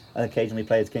dinosaurs and occasionally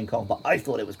play as King Kong, but I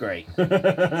thought it was great.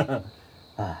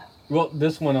 Well,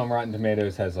 this one on Rotten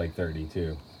Tomatoes has like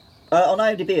 32. On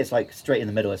IMDb, it's like straight in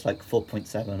the middle. It's like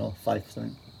 4.7 or 5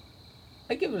 something.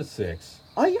 I give it a 6.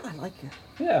 Oh yeah, I like it.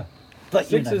 Yeah. But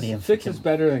you 6 know is me and 6 is freaking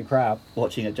better than crap.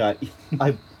 watching a giant.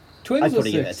 I'd Twins was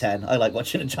probably give it a 6. 10. I like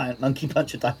watching a giant monkey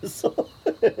punch a dinosaur.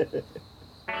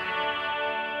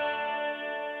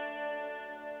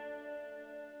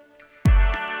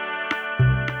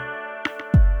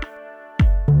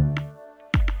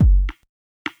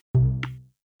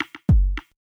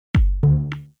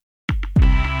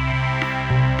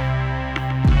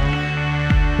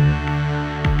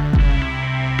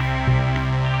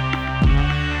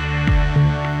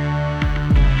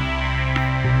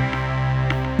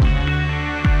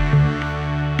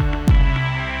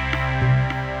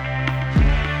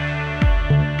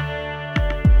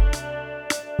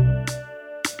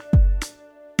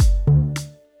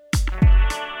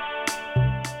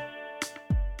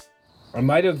 I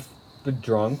might have been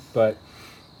drunk, but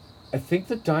I think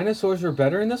the dinosaurs were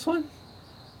better in this one.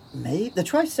 Maybe the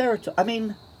Triceratops. I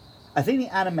mean, I think the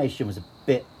animation was a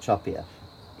bit choppier.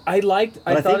 I But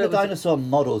I thought think the it was, dinosaur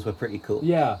models were pretty cool.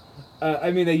 Yeah.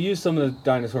 I mean, they used some of the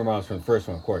dinosaur models from the first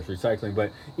one, of course, recycling.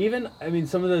 But even, I mean,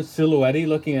 some of the silhouette-y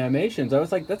looking animations, I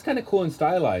was like, that's kind of cool and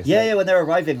stylized. Yeah, Like, yeah, when they're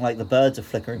arriving, like the birds are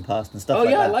flickering past and stuff Oh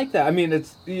like yeah, that. I like that. I mean,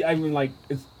 it's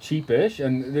cheapish,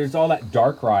 and there's all that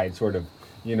dark ride sort of,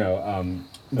 Right,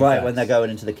 effects. when they're going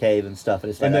into the cave and stuff.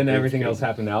 And, it's like And that then green everything screen. else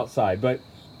happened outside. But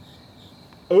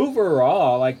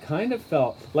overall, I kind of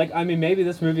felt like, I mean, maybe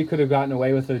this movie could have gotten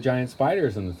away with the giant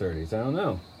spiders in the 30s. I don't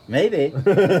know. Maybe.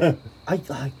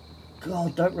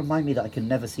 God, don't remind me that I can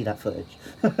never see that footage.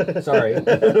 Sorry.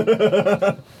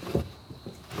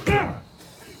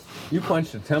 You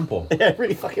punched a temple. Yeah, it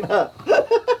really fucking hurt.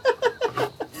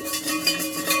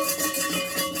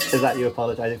 Is that you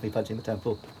apologising for me punching the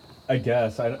temple? I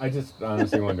guess. I just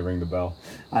honestly wanted to ring the bell.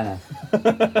 I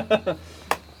know.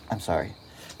 I'm sorry.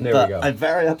 There But we go. I'm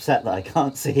very upset that I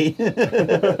can't see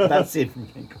that scene from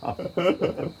King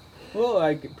Kong.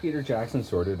 Well, Peter Jackson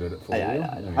sorted it for you. I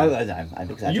I mean, I'm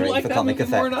exaggerating you like for that comic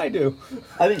movie more effect. than I do.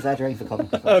 I'm exaggerating for comic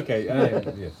effect. Okay,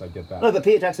 yes, I get that. No, but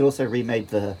Peter Jackson also remade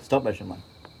the stop motion one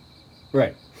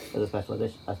Right. as a special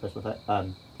edition,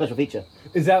 special feature.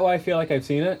 Is that why I feel like I've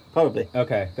seen it? Probably.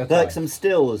 Okay, that's Like why. some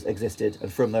stills existed,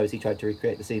 and from those he tried to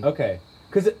recreate the scene. Okay.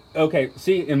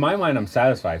 See, in my mind, I'm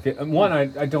satisfied. One, I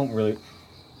don't really...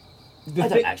 I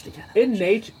don't actually care. In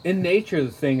nature,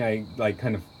 the thing I, like,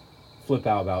 kind of flip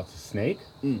out about is a snake.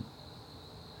 Mm.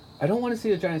 I don't want to see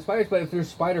the giant spiders, but if there's a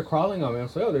spider crawling on me, I'll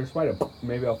say, oh, there's a spider.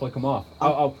 Maybe I'll flick them off.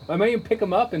 I might even pick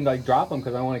them up and, like, drop them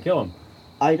because I want to kill them.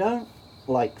 I don't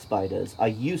like spiders. I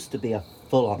used to be a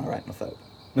full-on arachnophobe.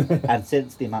 And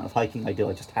since the amount of hiking I do,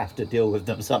 I just have to deal with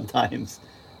them sometimes.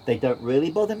 They don't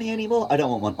really bother me anymore. I don't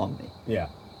want one on me. Yeah.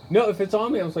 No, if it's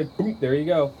on me, I'm just like, boom, there you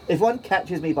go. If one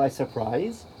catches me by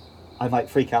surprise, I might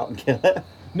freak out and kill it.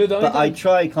 No, the only But I time,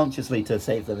 try consciously to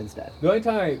save them instead. the only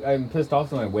time I'm pissed off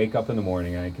is when I wake up in the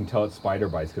morning and I can tell it's spider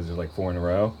bites because there's like 4 in a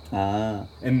row. Ah,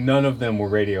 And none of them were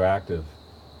radioactive.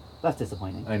 that's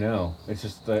disappointing. I know. It's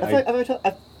just...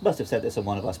 I must have said this on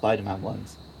one of our Spider-Man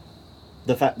ones.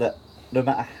 The fact that no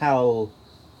matter how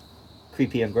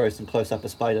creepy and gross and close-up a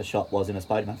spider shot was in a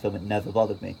Spider-Man film, it never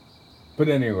bothered me. But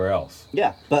anywhere else.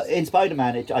 Yeah, but in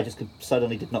Spider-Man, I just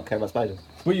suddenly did not care about spiders.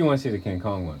 But you want to see the King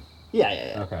Kong one.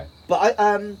 Yeah. Okay. But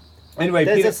Anyway,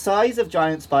 there's Peter... a size of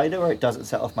giant spider where it doesn't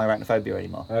set off my arachnophobia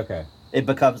anymore. Okay. It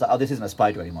becomes like, oh, this isn't a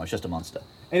spider anymore, it's just a monster.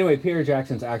 Anyway, Peter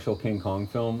Jackson's actual King Kong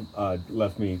film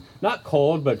left me not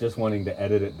cold, but just wanting to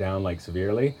edit it down like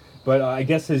severely. But I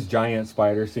guess his giant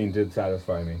spider scene did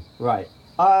satisfy me. Right.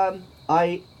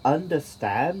 I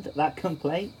understand that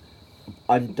complaint.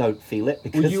 I don't feel it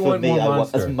because you for want me, more I want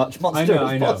monster. as much monster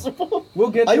I as know. possible. We'll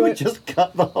get to I would it. just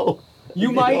cut the whole.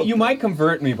 You might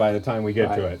convert me by the time we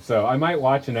get to Right. it. So I might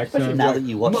watch it next Especially time. now and be that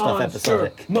you watch stuff "Monster,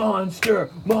 episodic."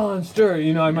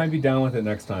 Monster. I might be down with it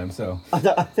next time. So I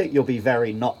think you'll be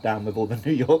very not down with all the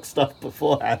New York stuff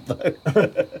beforehand,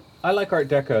 though. I like Art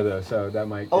Deco though, so that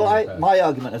might. Oh, give it a pass. my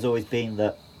argument has always been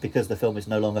that because the film is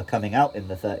no longer coming out in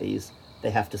the 30s,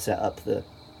 they have to set up the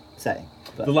setting.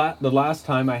 But The last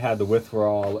time I had the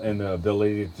withdrawal and the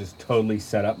ability to just totally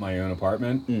set up my own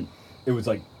apartment, it was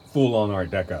like full on Art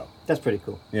Deco. that's pretty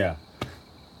cool. Yeah.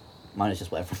 Mine is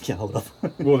just whatever I can get hold of.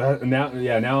 Well,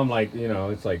 now I'm like,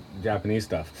 it's like Japanese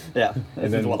stuff. Yeah,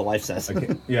 this then- is what the wife says.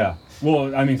 Okay, yeah.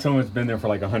 Well, I mean, someone's been there for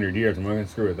like 100 years. I'm not going to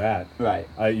screw with that. Right.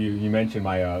 You mentioned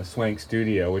my Swank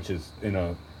studio, which is in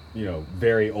a,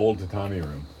 very old tatami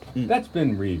room. That's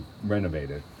been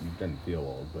renovated. It doesn't feel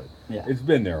old, but Yeah. it's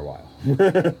been there a while.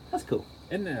 That's cool.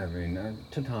 And I mean,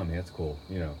 tatami, that's cool.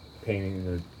 Painting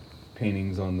the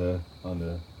paintings on the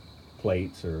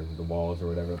plates or the walls or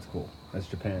whatever. That's cool. That's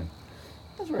Japan.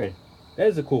 That's right. That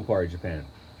is a cool part of Japan.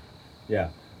 Yeah.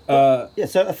 Yeah,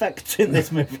 so effects in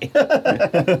this movie.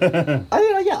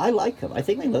 I like them. I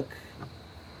think they look...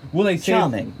 Well,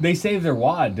 charming. They saved their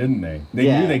wad, didn't they? They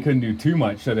Yeah. knew they couldn't do too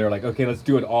much, so they were like, okay, let's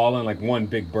do it all in like one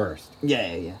big burst.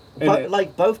 Yeah. And But,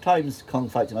 it- both times Kong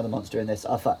fights another monster in this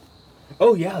are fun.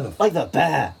 Oh yeah, Like the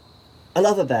bear. I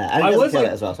love a bear. And it I doesn't was kill like,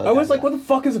 it as well, so I was like, what? what the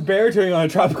fuck is a bear doing on a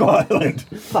tropical island?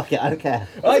 Fuck it, I don't care.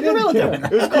 I What's a gorilla didn't doing?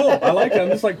 care. It was cool. I liked it. I'm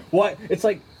just like, what? It's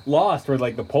like Lost, where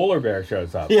like the polar bear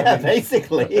shows up. Yeah, I mean,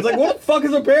 basically. it's like, what the fuck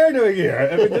is a bear doing here?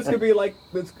 I mean, this could be like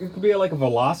it could be like a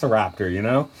velociraptor, you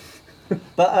know?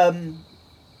 But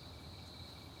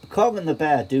Kong and the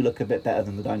bear do look a bit better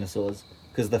than the dinosaurs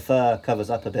because the fur covers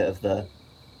up a bit of the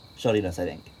shoddiness, I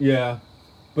think. Yeah,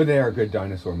 but they are good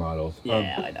dinosaur models. I know.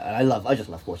 And I just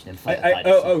love watching him fight. a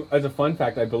dinosaur. Oh, as a fun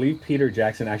fact, I believe Peter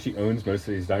Jackson actually owns most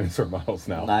of these dinosaur models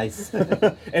now. Nice.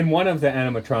 And one of the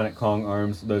animatronic Kong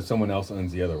arms, though someone else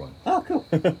owns the other one. Oh, cool.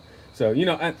 So, you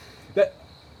know,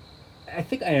 I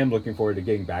think I am looking forward to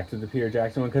getting back to the Peter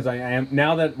Jackson one because I am,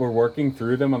 now that we're working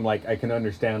through them, I'm like, I can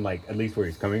understand like at least where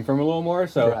he's coming from a little more.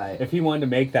 So Right. if he wanted to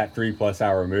make that 3+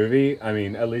 hour movie, I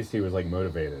mean, at least he was like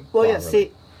motivated. Well, yeah,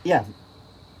 properly.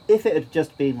 if it had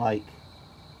just been like...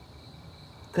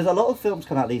 Because a lot of films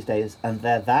come out these days and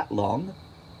they're that long,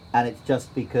 and it's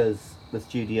just because the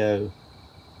studio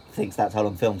thinks that's how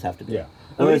long films have to be. Yeah.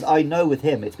 Whereas At least- I know with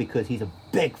him, it's because he's a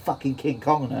big fucking King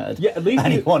Kong nerd. Yeah, at least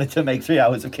and he he- wanted to make 3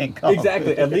 hours of King Kong.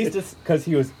 Exactly. At least it's because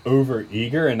he was over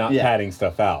eager and not Yeah. padding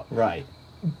stuff out. Right.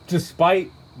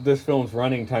 Despite this film's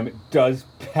running time, it does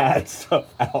pad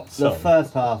stuff out. The So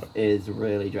first half is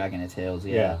really dragging its heels,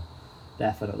 yeah. Yeah.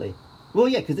 Definitely. Well,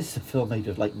 yeah, because this is a film made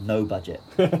with, no budget.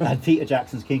 And Peter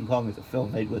Jackson's King Kong is a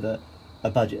film made with a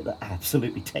budget that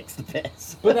absolutely takes the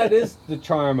piss. But that is the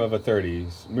charm of a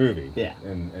 30s movie. Yeah.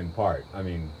 In part. I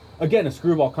mean, again, a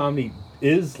screwball comedy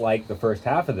is like the first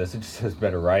half of this. It just has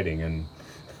better writing and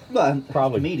Well, and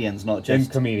Probably. comedians, not and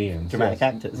just... comedians. dramatic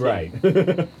yes. actors, yeah.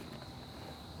 Right.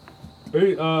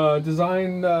 Hey,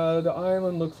 design the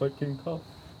island looks like King Kong.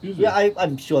 Yeah,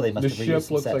 I'm sure they must The have reused ship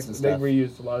some looks sets like and they stuff.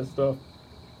 reused a lot of stuff.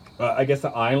 I guess the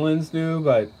island's new,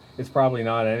 but it's probably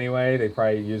not anyway. They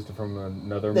probably used it from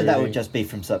another movie. That would just be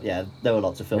from some... Yeah, there were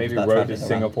lots of films Maybe about Road to travelling around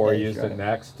Singapore the used Asia, it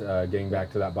next, getting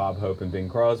back to that Bob Hope and Bing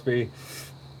Crosby.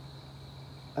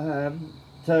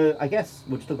 So, I guess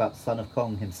we'll just talk about Son of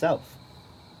Kong himself.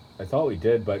 I thought we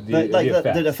did, but the, But, the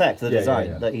effects. the effect, the Yeah, design,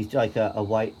 yeah, yeah. that he's like a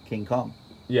white King Kong.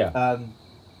 Yeah.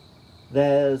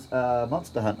 There's a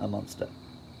Monster Hunter monster,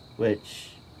 which...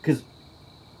 Because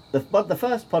the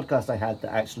first podcast I had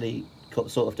that actually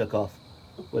sort of took off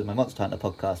was my Monster Hunter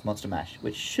podcast, Monster Mash,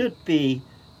 which should be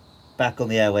back on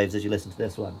the airwaves as you listen to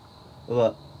this one.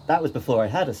 But that was before I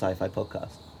had a sci-fi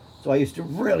podcast. So I used to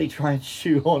really try and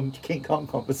shoehorn King Kong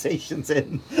conversations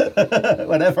in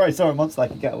whenever I saw a monster I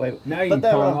could get away with. Now you But can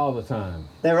there Kong are- all the time.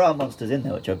 there are monsters in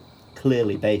there which are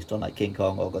clearly based on like King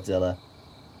Kong or Godzilla.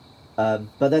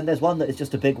 But then there's one that is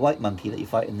just a big white monkey that you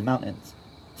fight in the mountains.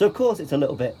 So of course it's a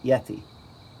little bit Yeti.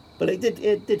 But it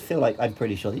did feel like, I'm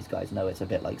pretty sure these guys know it's a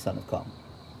bit like Son of Kong.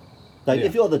 Like, Yeah.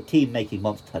 if you're the team making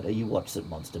Monster Hunter, you watch some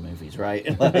monster movies, right?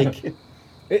 Like,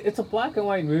 It's a black and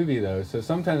white movie though, so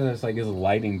sometimes it's like, is the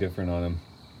lighting different on him?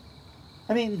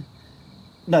 I mean,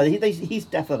 no, he's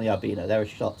definitely albino. There are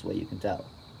shots where you can tell.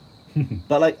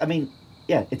 But like, I mean,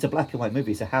 yeah, it's a black and white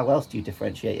movie, so how else do you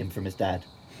differentiate him from his dad?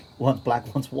 One's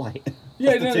black, one's white.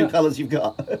 Yeah, That's the no, two colours you've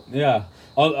got. Yeah.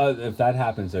 If that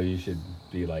happens though, you should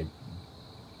be like,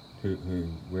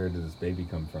 where did this baby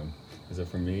come from? Is it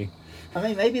from me? I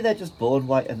mean, maybe they're just born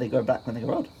white and they go black when they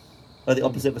grow old. Or the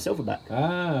opposite of a silverback.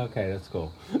 Ah, okay, that's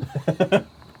cool.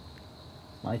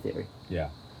 My theory. Yeah.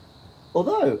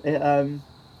 Although,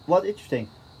 what's interesting,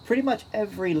 pretty much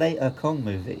every later Kong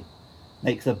movie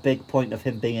makes a big point of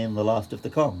him being in the last of the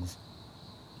Kongs.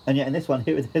 And yet in this one,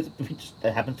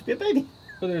 there happens to be a baby.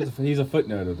 Well, he's a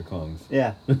footnote of the Kongs.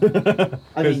 Yeah.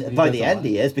 I mean, by the end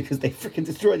he is, because they freaking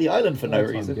destroy the island for no That's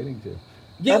what I'm reason. getting to.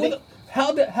 Yeah, I mean-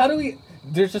 how do we...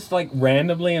 There's just like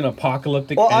randomly an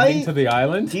apocalyptic Well, ending to the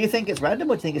island? Do you think it's random,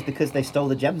 or do you think it's because they stole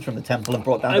the gems from the temple and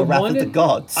brought down I the wrath wanted- of the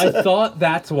gods? I thought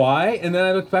that's why, and then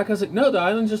I looked back, I was like, no, the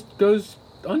island just goes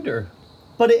under.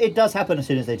 But it does happen as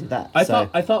soon as they do that. I so.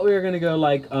 thought we were gonna go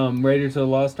like Raiders of the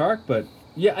Lost Ark, but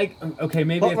yeah, okay,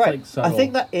 maybe Well, it's right. like subtle. I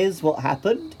think that is what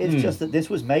happened. It's just that this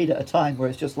was made at a time where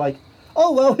it's just like,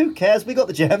 oh well, who cares? We got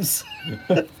the gems.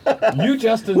 you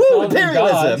just Woo, insulted the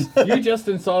gods. imperialism! You just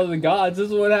insulted the gods. This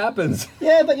is what happens.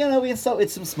 Yeah, but we insulted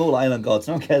some small island gods.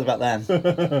 No one cares about them.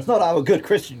 It's not our good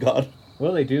Christian god.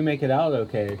 Well, they do make it out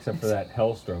okay, except for that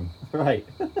Hellstrom. Right.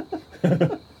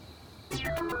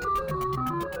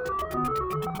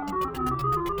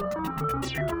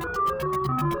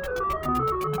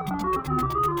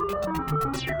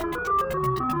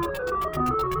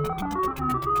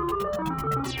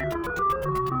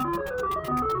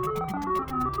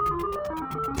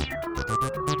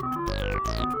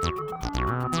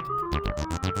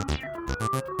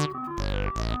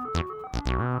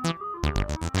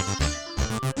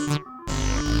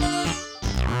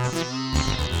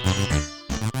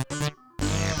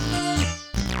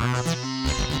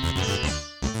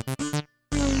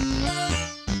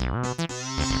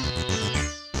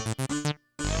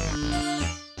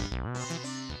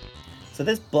 So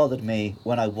this bothered me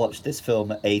when I watched this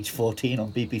film at age 14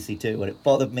 on BBC Two, and it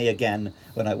bothered me again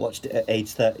when I watched it at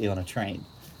age 30 on a train.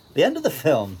 The end of the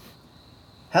film,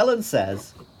 Helen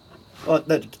says, or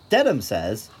no, Denham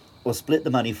says, we'll split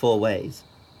the money 4 ways.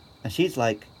 And she's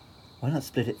like, why not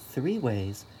split it 3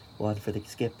 ways? 1 for the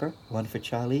skipper, 1 for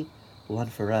Charlie, 1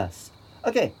 for us.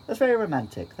 Okay, that's very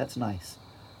romantic. That's nice.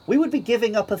 We would be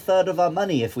giving up 1/3 of our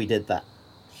money if we did that.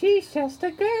 She's just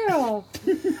a girl.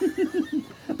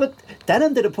 But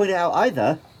Denham didn't point it out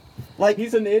either. Like,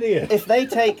 He's an idiot. if they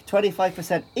take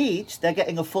 25% each, they're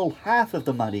getting a full half of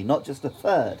the money, not just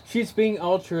 1/3. She's being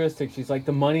altruistic. She's like,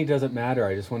 the money doesn't matter.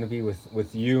 I just want to be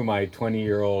with you, my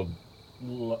 20-year-old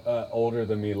older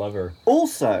than me lover.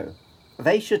 Also,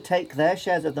 they should take their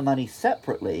shares of the money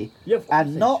separately Yeah, of course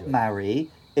and they not should.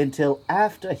 marry until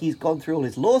after he's gone through all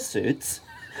his lawsuits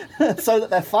so that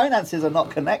their finances are not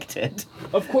connected.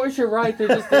 Of course you're right.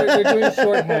 They're doing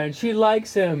shorthand. She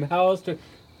likes him. How else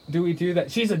do we do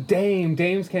that? She's a dame.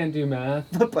 Dames can't do math.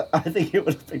 But I think it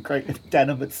would have been great if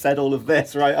Denham had said all of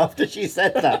this right after she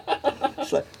said that.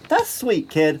 She's like, that's sweet,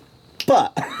 kid,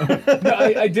 but... No,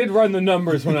 I did run the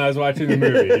numbers when I was watching the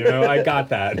movie. You know, I got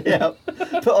that. Yeah,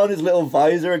 put on his little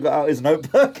visor and got out his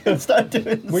notebook and started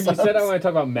doing the When you said I want to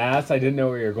talk about maths, I didn't know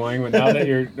where you're going. But now that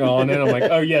you're on it, I'm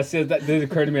like, oh yes, that did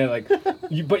occur to me. Like,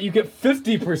 but you get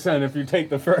 50% if you take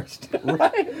the first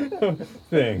Right?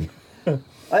 thing.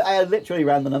 I literally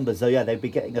ran the numbers, so yeah, they'd be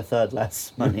getting 1/3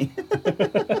 less money.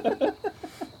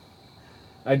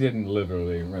 I didn't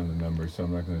literally run the numbers, so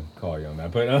I'm not going to call you on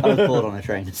that. But I was bored on a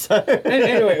train, so...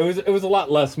 anyway, it was a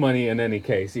lot less money in any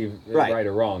case, even, Right. right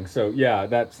or wrong. So yeah,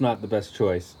 that's not the best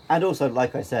choice. And also,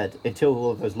 like I said, until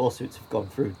all of those lawsuits have gone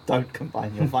through, don't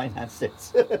combine your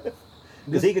finances.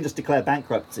 Because he can just declare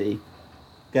bankruptcy,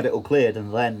 get it all cleared,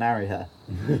 and then marry her.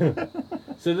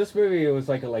 So this movie, it was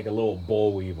like a little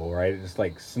boll weevil, right? It just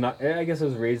like snuck. I guess it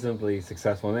was reasonably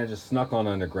successful, and then it just snuck on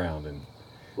underground and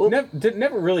Well,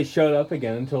 never really showed up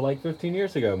again until like 15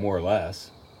 years ago, more or less.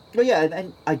 But yeah,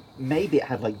 and maybe it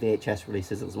had like VHS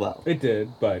releases as well. It did,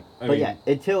 but I But mean, yeah,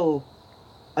 until...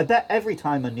 I bet every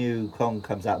time a new Kong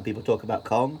comes out and people talk about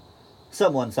Kong,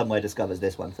 someone somewhere discovers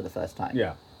this one for the first time.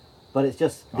 yeah. But it's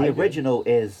just, I the did. original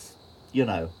is, you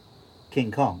know,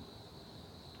 King Kong.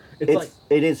 It's like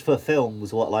It is for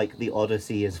films what, like, the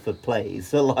Odyssey is for plays.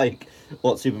 So, like,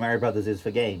 what Super Mario Brothers is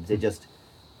for games. It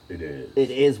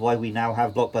is why we now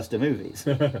have blockbuster movies.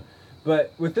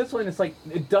 But with this one, it's like,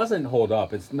 it doesn't hold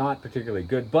up. It's not particularly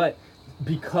good, but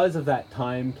because of that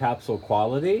time capsule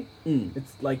quality,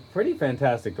 it's like pretty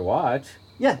fantastic to watch.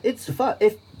 Yeah, it's fun.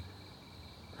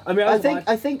 I mean,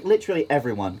 I think literally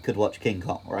everyone could watch King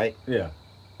Kong, right? yeah.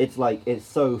 It's like, it's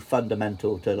so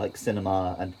fundamental to, like,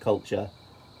 cinema and culture,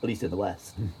 at least in the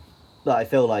West, that I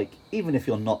feel like even if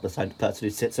you're not the kind of person who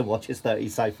sits and watches 30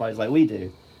 sci-fis like we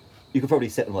do, you could probably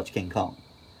sit and watch King Kong.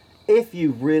 If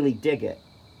you really dig it,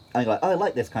 and you're like, oh, I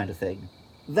like this kind of thing,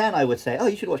 then I would say, oh,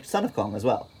 you should watch Son of Kong as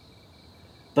well.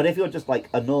 But if you're just like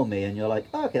a normie and you're like,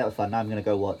 oh, okay, that was fun, now I'm going to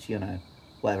go watch, you know,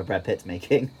 whatever Brad Pitt's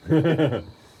making.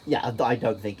 Yeah, I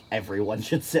don't think everyone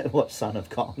should sit and watch Son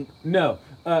of Kong. No.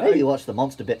 Maybe watch the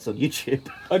monster bits on YouTube.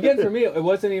 Again, for me, it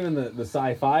wasn't even the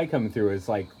sci-fi coming through. It's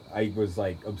like I was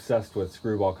like obsessed with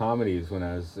screwball comedies when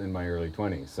I was in my early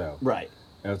 20s. So Right.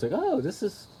 I was like, oh, this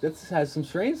has some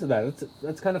strains to that.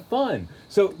 That's kind of fun.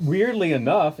 So weirdly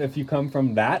enough, if you come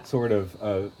from that sort of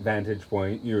vantage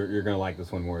point, you're gonna like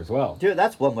this one more as well. Dude,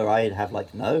 that's one where I have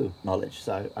like no knowledge,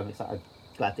 so I'm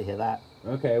glad to hear that.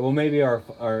 Okay, well maybe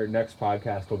our next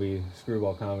podcast will be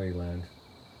Screwball Comedy Land.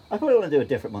 I probably want to do a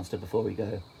different monster before we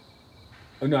go.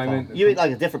 Oh no, I mean You mean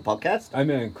like a different podcast? I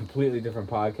mean a completely different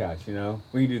podcast. You know,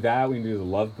 we can do that. We can do the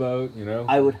Love Boat. You know.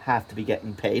 I would have to be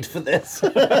getting paid for this.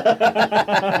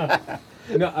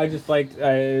 No, I just like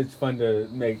it's fun to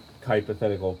make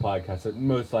hypothetical podcasts that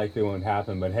most likely won't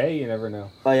happen, but hey, you never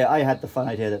know. Oh yeah, I had the fun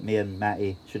idea that me and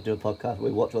Matty should do a podcast where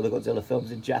we watch all the Godzilla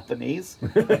films in Japanese,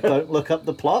 don't look up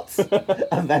the plots,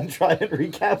 and then try and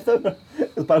recap them.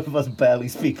 'Cause both of us barely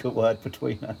speak a word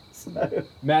between us. So.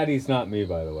 Maddie's not me,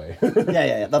 by the way.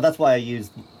 Yeah. No, that's why I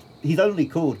used... He's only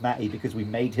called Matty because we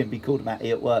made him be called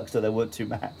Matty at work, so there weren't two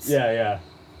Matts. Yeah.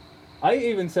 I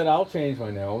even said I'll change my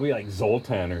name. I'll be like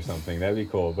Zoltan or something. That'd be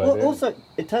cool. But Well, also,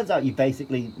 it turns out you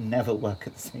basically never work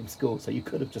at the same school, so you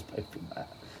could have just both been Matt.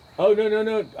 Oh,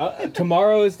 no.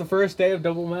 Tomorrow is the first day of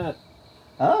double Matt.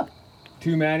 Ah.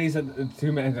 Two Matties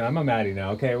I'm a Maddie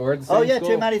now. Okay, we're at the same school.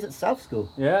 Two Matties at South School.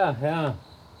 Yeah.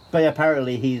 But yeah,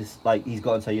 apparently he's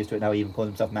gotten so used to it now he even calls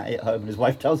himself Matty at home and his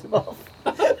wife tells him off.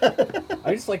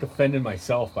 I just like offended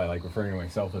myself by like referring to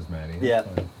myself as Maddie. That's Yeah.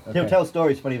 funny. He'll Okay. tell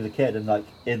stories when he was a kid and like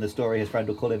in the story his friend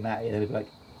will call him Matty and he'll be like,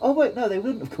 oh wait, no, they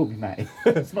wouldn't have called me Matty.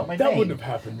 It's not my That name. wouldn't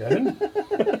have happened then.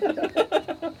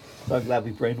 So I'm glad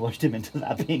we brainwashed him into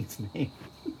that being his name.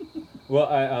 Well,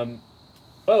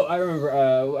 I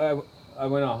remember I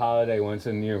went on holiday once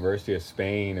in the University of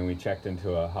Spain and we checked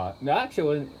into I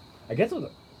guess it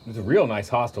was a real nice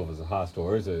hostel. It was a hostel.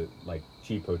 It was a like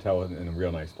cheap hotel in a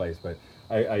real nice place. But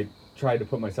I tried to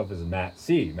put myself as Matt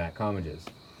Commages.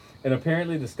 And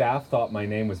apparently the staff thought my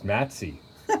name was Matsy.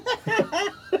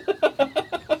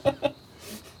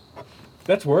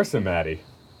 That's worse than Matty.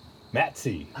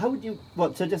 Matsy. How would you,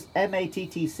 so just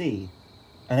M-A-T-T-C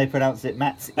and they pronounce it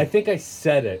Matsy? I think I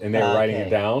said it and they were writing it Okay.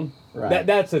 down. Right.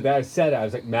 That's it. I said it. I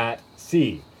was like, Matt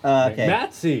C. Okay.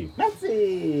 Matsy.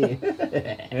 Matsy!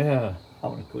 Yeah. I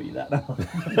want to call you that now.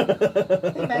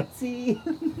 Hey,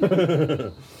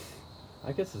 Matsy!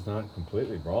 I guess it's not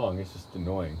completely wrong. It's just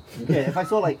annoying. Yeah, if I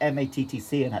saw like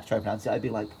M-A-T-T-C and had to try to pronounce it, I'd be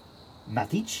like,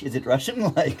 Matic? Is it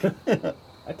Russian? Like,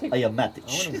 I take. I am I Matic.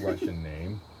 want a Russian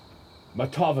name.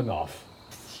 Matavanov.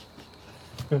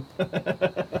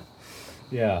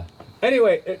 Yeah.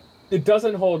 Anyway, it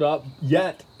doesn't hold up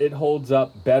yet. It holds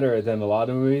up better than a lot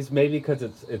of movies. Maybe because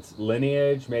it's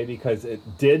lineage. Maybe because it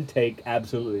did take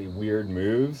absolutely weird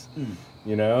moves.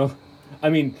 You know. I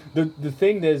mean, the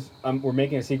thing is, we're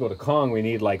making a sequel to Kong. We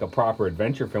need like a proper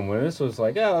adventure film. When this was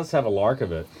like, yeah, let's have a lark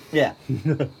of it. Yeah.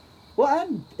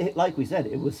 Well, and like we said,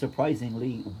 it was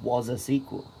surprisingly a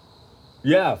sequel.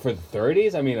 Yeah, for the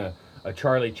 30s. I mean, a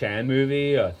Charlie Chan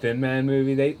movie, a Thin Man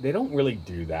movie. They don't really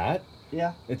do that.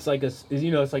 Yeah. It's like it's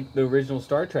like the original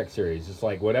Star Trek series. It's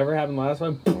like whatever happened last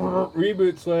one,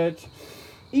 reboot switch.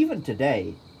 Even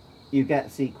today, you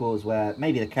get sequels where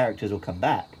maybe the characters will come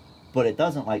back, but it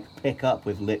doesn't like pick up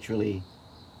with literally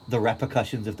the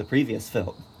repercussions of the previous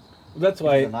film. That's Which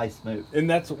why, is a nice move. and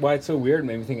that's why it's so weird. It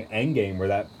made me think of Endgame, where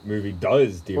that movie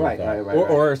does deal Right, with that, right.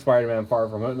 or Spider-Man: Far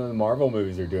From Home. And the Marvel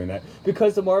movies are doing that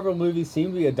because the Marvel movies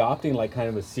seem to be adopting like kind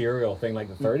of a serial thing, like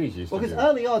the 30s used Well, to because do.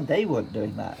 early on they weren't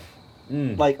doing that.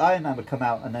 Like Iron Man would come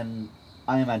out, and then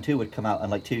Iron Man 2 would come out,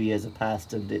 and like 2 years have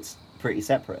passed, and it's pretty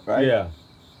separate, right? Yeah.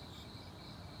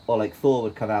 Or like Thor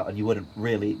would come out, and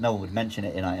no one would mention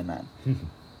it in Iron Man.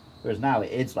 Whereas now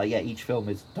it's like, each film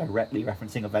is directly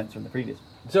referencing events from the previous.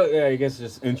 So yeah, I guess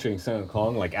it's just interesting. Son of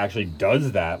Kong like actually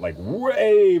does that like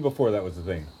way before that was a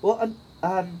thing. Well,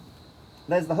 and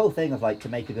there's the whole thing of like, to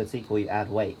make a good sequel, you add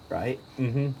weight, right?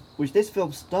 Mm-hmm. Which this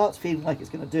film starts feeling like it's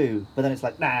going to do, but then it's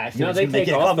like, nah, actually, No, it's they gonna make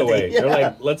take it a off the comedy. weight. They're Yeah.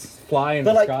 like, let's fly in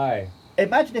But, the like, sky.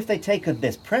 Imagine if they'd taken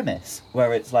this premise,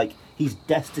 where it's like, he's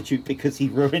destitute because he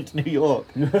ruined New York,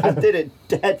 and did it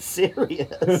dead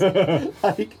serious.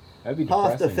 Like, That'd be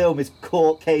half the depressing. film is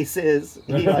court cases.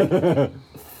 He like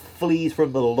flees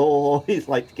from the law. He's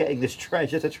like getting this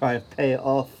treasure to try and pay it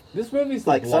off. This movie's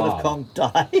Like the Son Blob. of Kong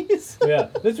dies. Yeah,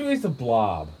 this movie's the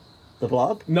Blob. The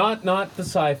Blob? Not the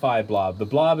sci-fi Blob. The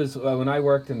Blob is when I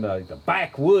worked in the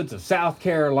backwoods of South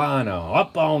Carolina,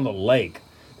 up on the lake.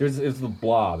 It's the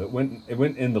Blob. It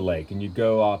went in the lake, and you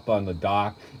go up on the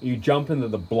dock, and you jump into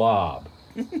the Blob,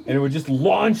 and it would just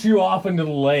launch you off into the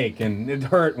lake, and it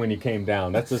hurt when you came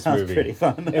down. That's this Sounds movie. pretty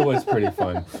fun. It was pretty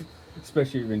fun,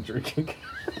 especially if you've been drinking.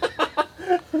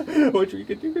 Which we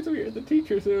could do because we were the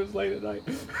teachers, and it was late at night,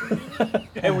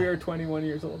 and we were 21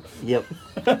 years old. Yep.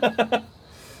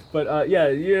 But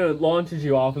it launches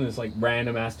you off in this like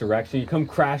random ass direction. You come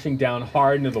crashing down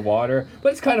hard into the water,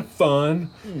 but it's kind of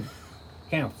fun.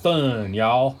 Kind of fun,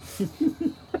 y'all.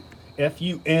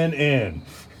 FUNN.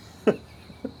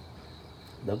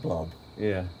 The Blob.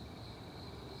 Yeah.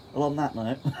 Well, on that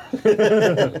note,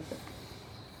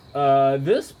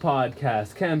 This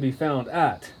podcast can be found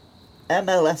at.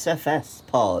 MLSFS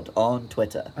Pod on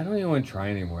Twitter. I don't even want to try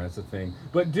anymore. That's the thing.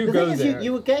 But do The go thing is, there.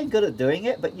 you were getting good at doing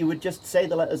it, but you would just say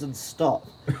the letters and stop.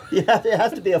 It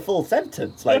has to be a full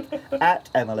sentence, like at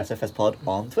MLSFS Pod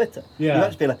on Twitter. Yeah. You don't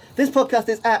just be like, this podcast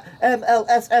is at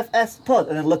MLSFS Pod,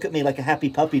 and then look at me like a happy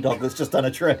puppy dog that's just done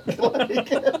a trick.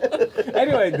 Like,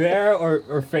 Anyway, there or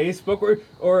Facebook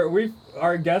or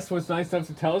our guest was nice enough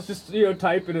to tell us, just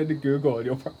type it into Google and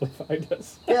you'll probably find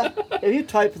us. yeah, if you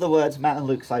type the words Matt and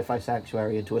Luke Sci-Fi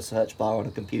Sanctuary into a search bar on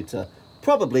a computer,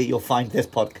 probably you'll find this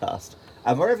podcast.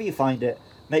 And wherever you find it,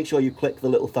 make sure you click the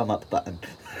little thumb up button.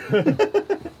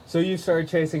 So you started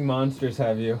chasing monsters,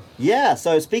 have you? Yeah,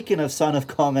 so speaking of Son of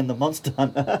Kong and the Monster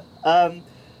Hunter, by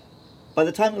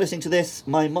the time you're listening to this,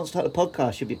 my Monster Hunter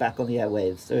podcast should be back on the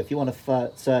airwaves. So if you want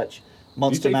to search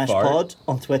Monster Mash Pod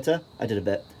on Twitter, I did a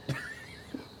bit.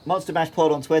 Monster Mash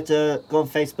Pod on Twitter, go on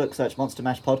Facebook, search Monster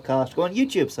Mash Podcast, go on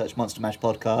YouTube, search Monster Mash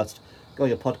Podcast, go on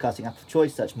your podcasting app of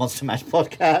choice, search Monster Mash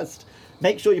Podcast.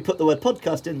 Make sure you put the word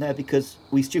podcast in there because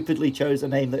we stupidly chose a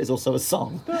name that is also a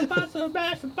song. It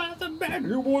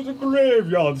was a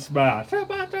graveyard smash.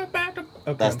 Okay,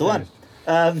 that's the one.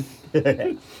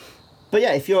 But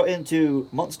yeah, if you're into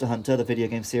Monster Hunter, the video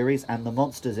game series, and the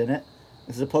monsters in it,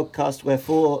 this is a podcast where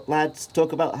 4 lads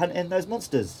talk about hunting those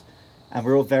monsters. And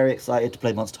we're all very excited to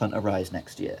play Monster Hunter Rise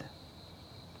next year.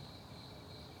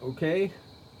 Okay.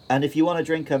 And if you want to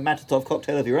drink a Matatov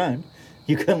cocktail of your own,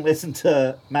 you can listen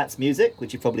to Matt's music,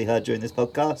 which you've probably heard during this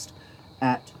podcast,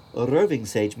 at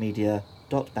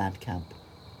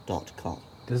rovingsagemedia.bandcamp.com.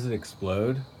 Does it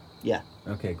explode? Yeah.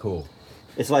 Okay, cool.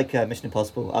 It's like Mission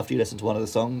Impossible. After you listen to one of the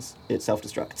songs, it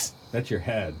self-destructs. That's your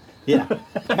head. Yeah.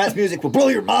 Matt's music will blow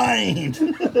your mind!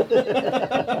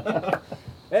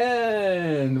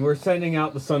 And we're sending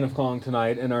out the Son of Kong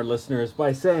tonight and our listeners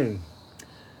by saying...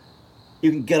 You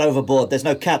can get overboard. There's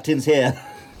no captains here.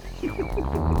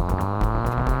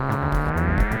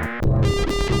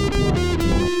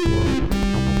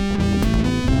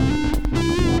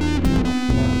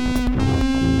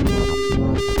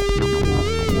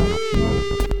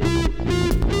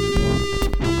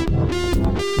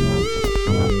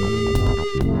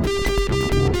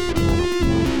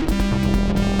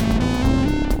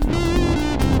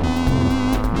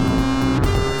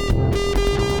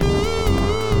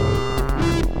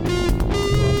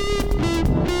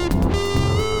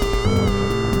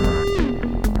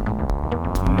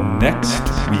 Next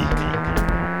week,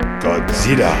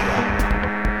 Godzilla,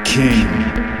 King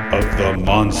of the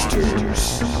Monsters.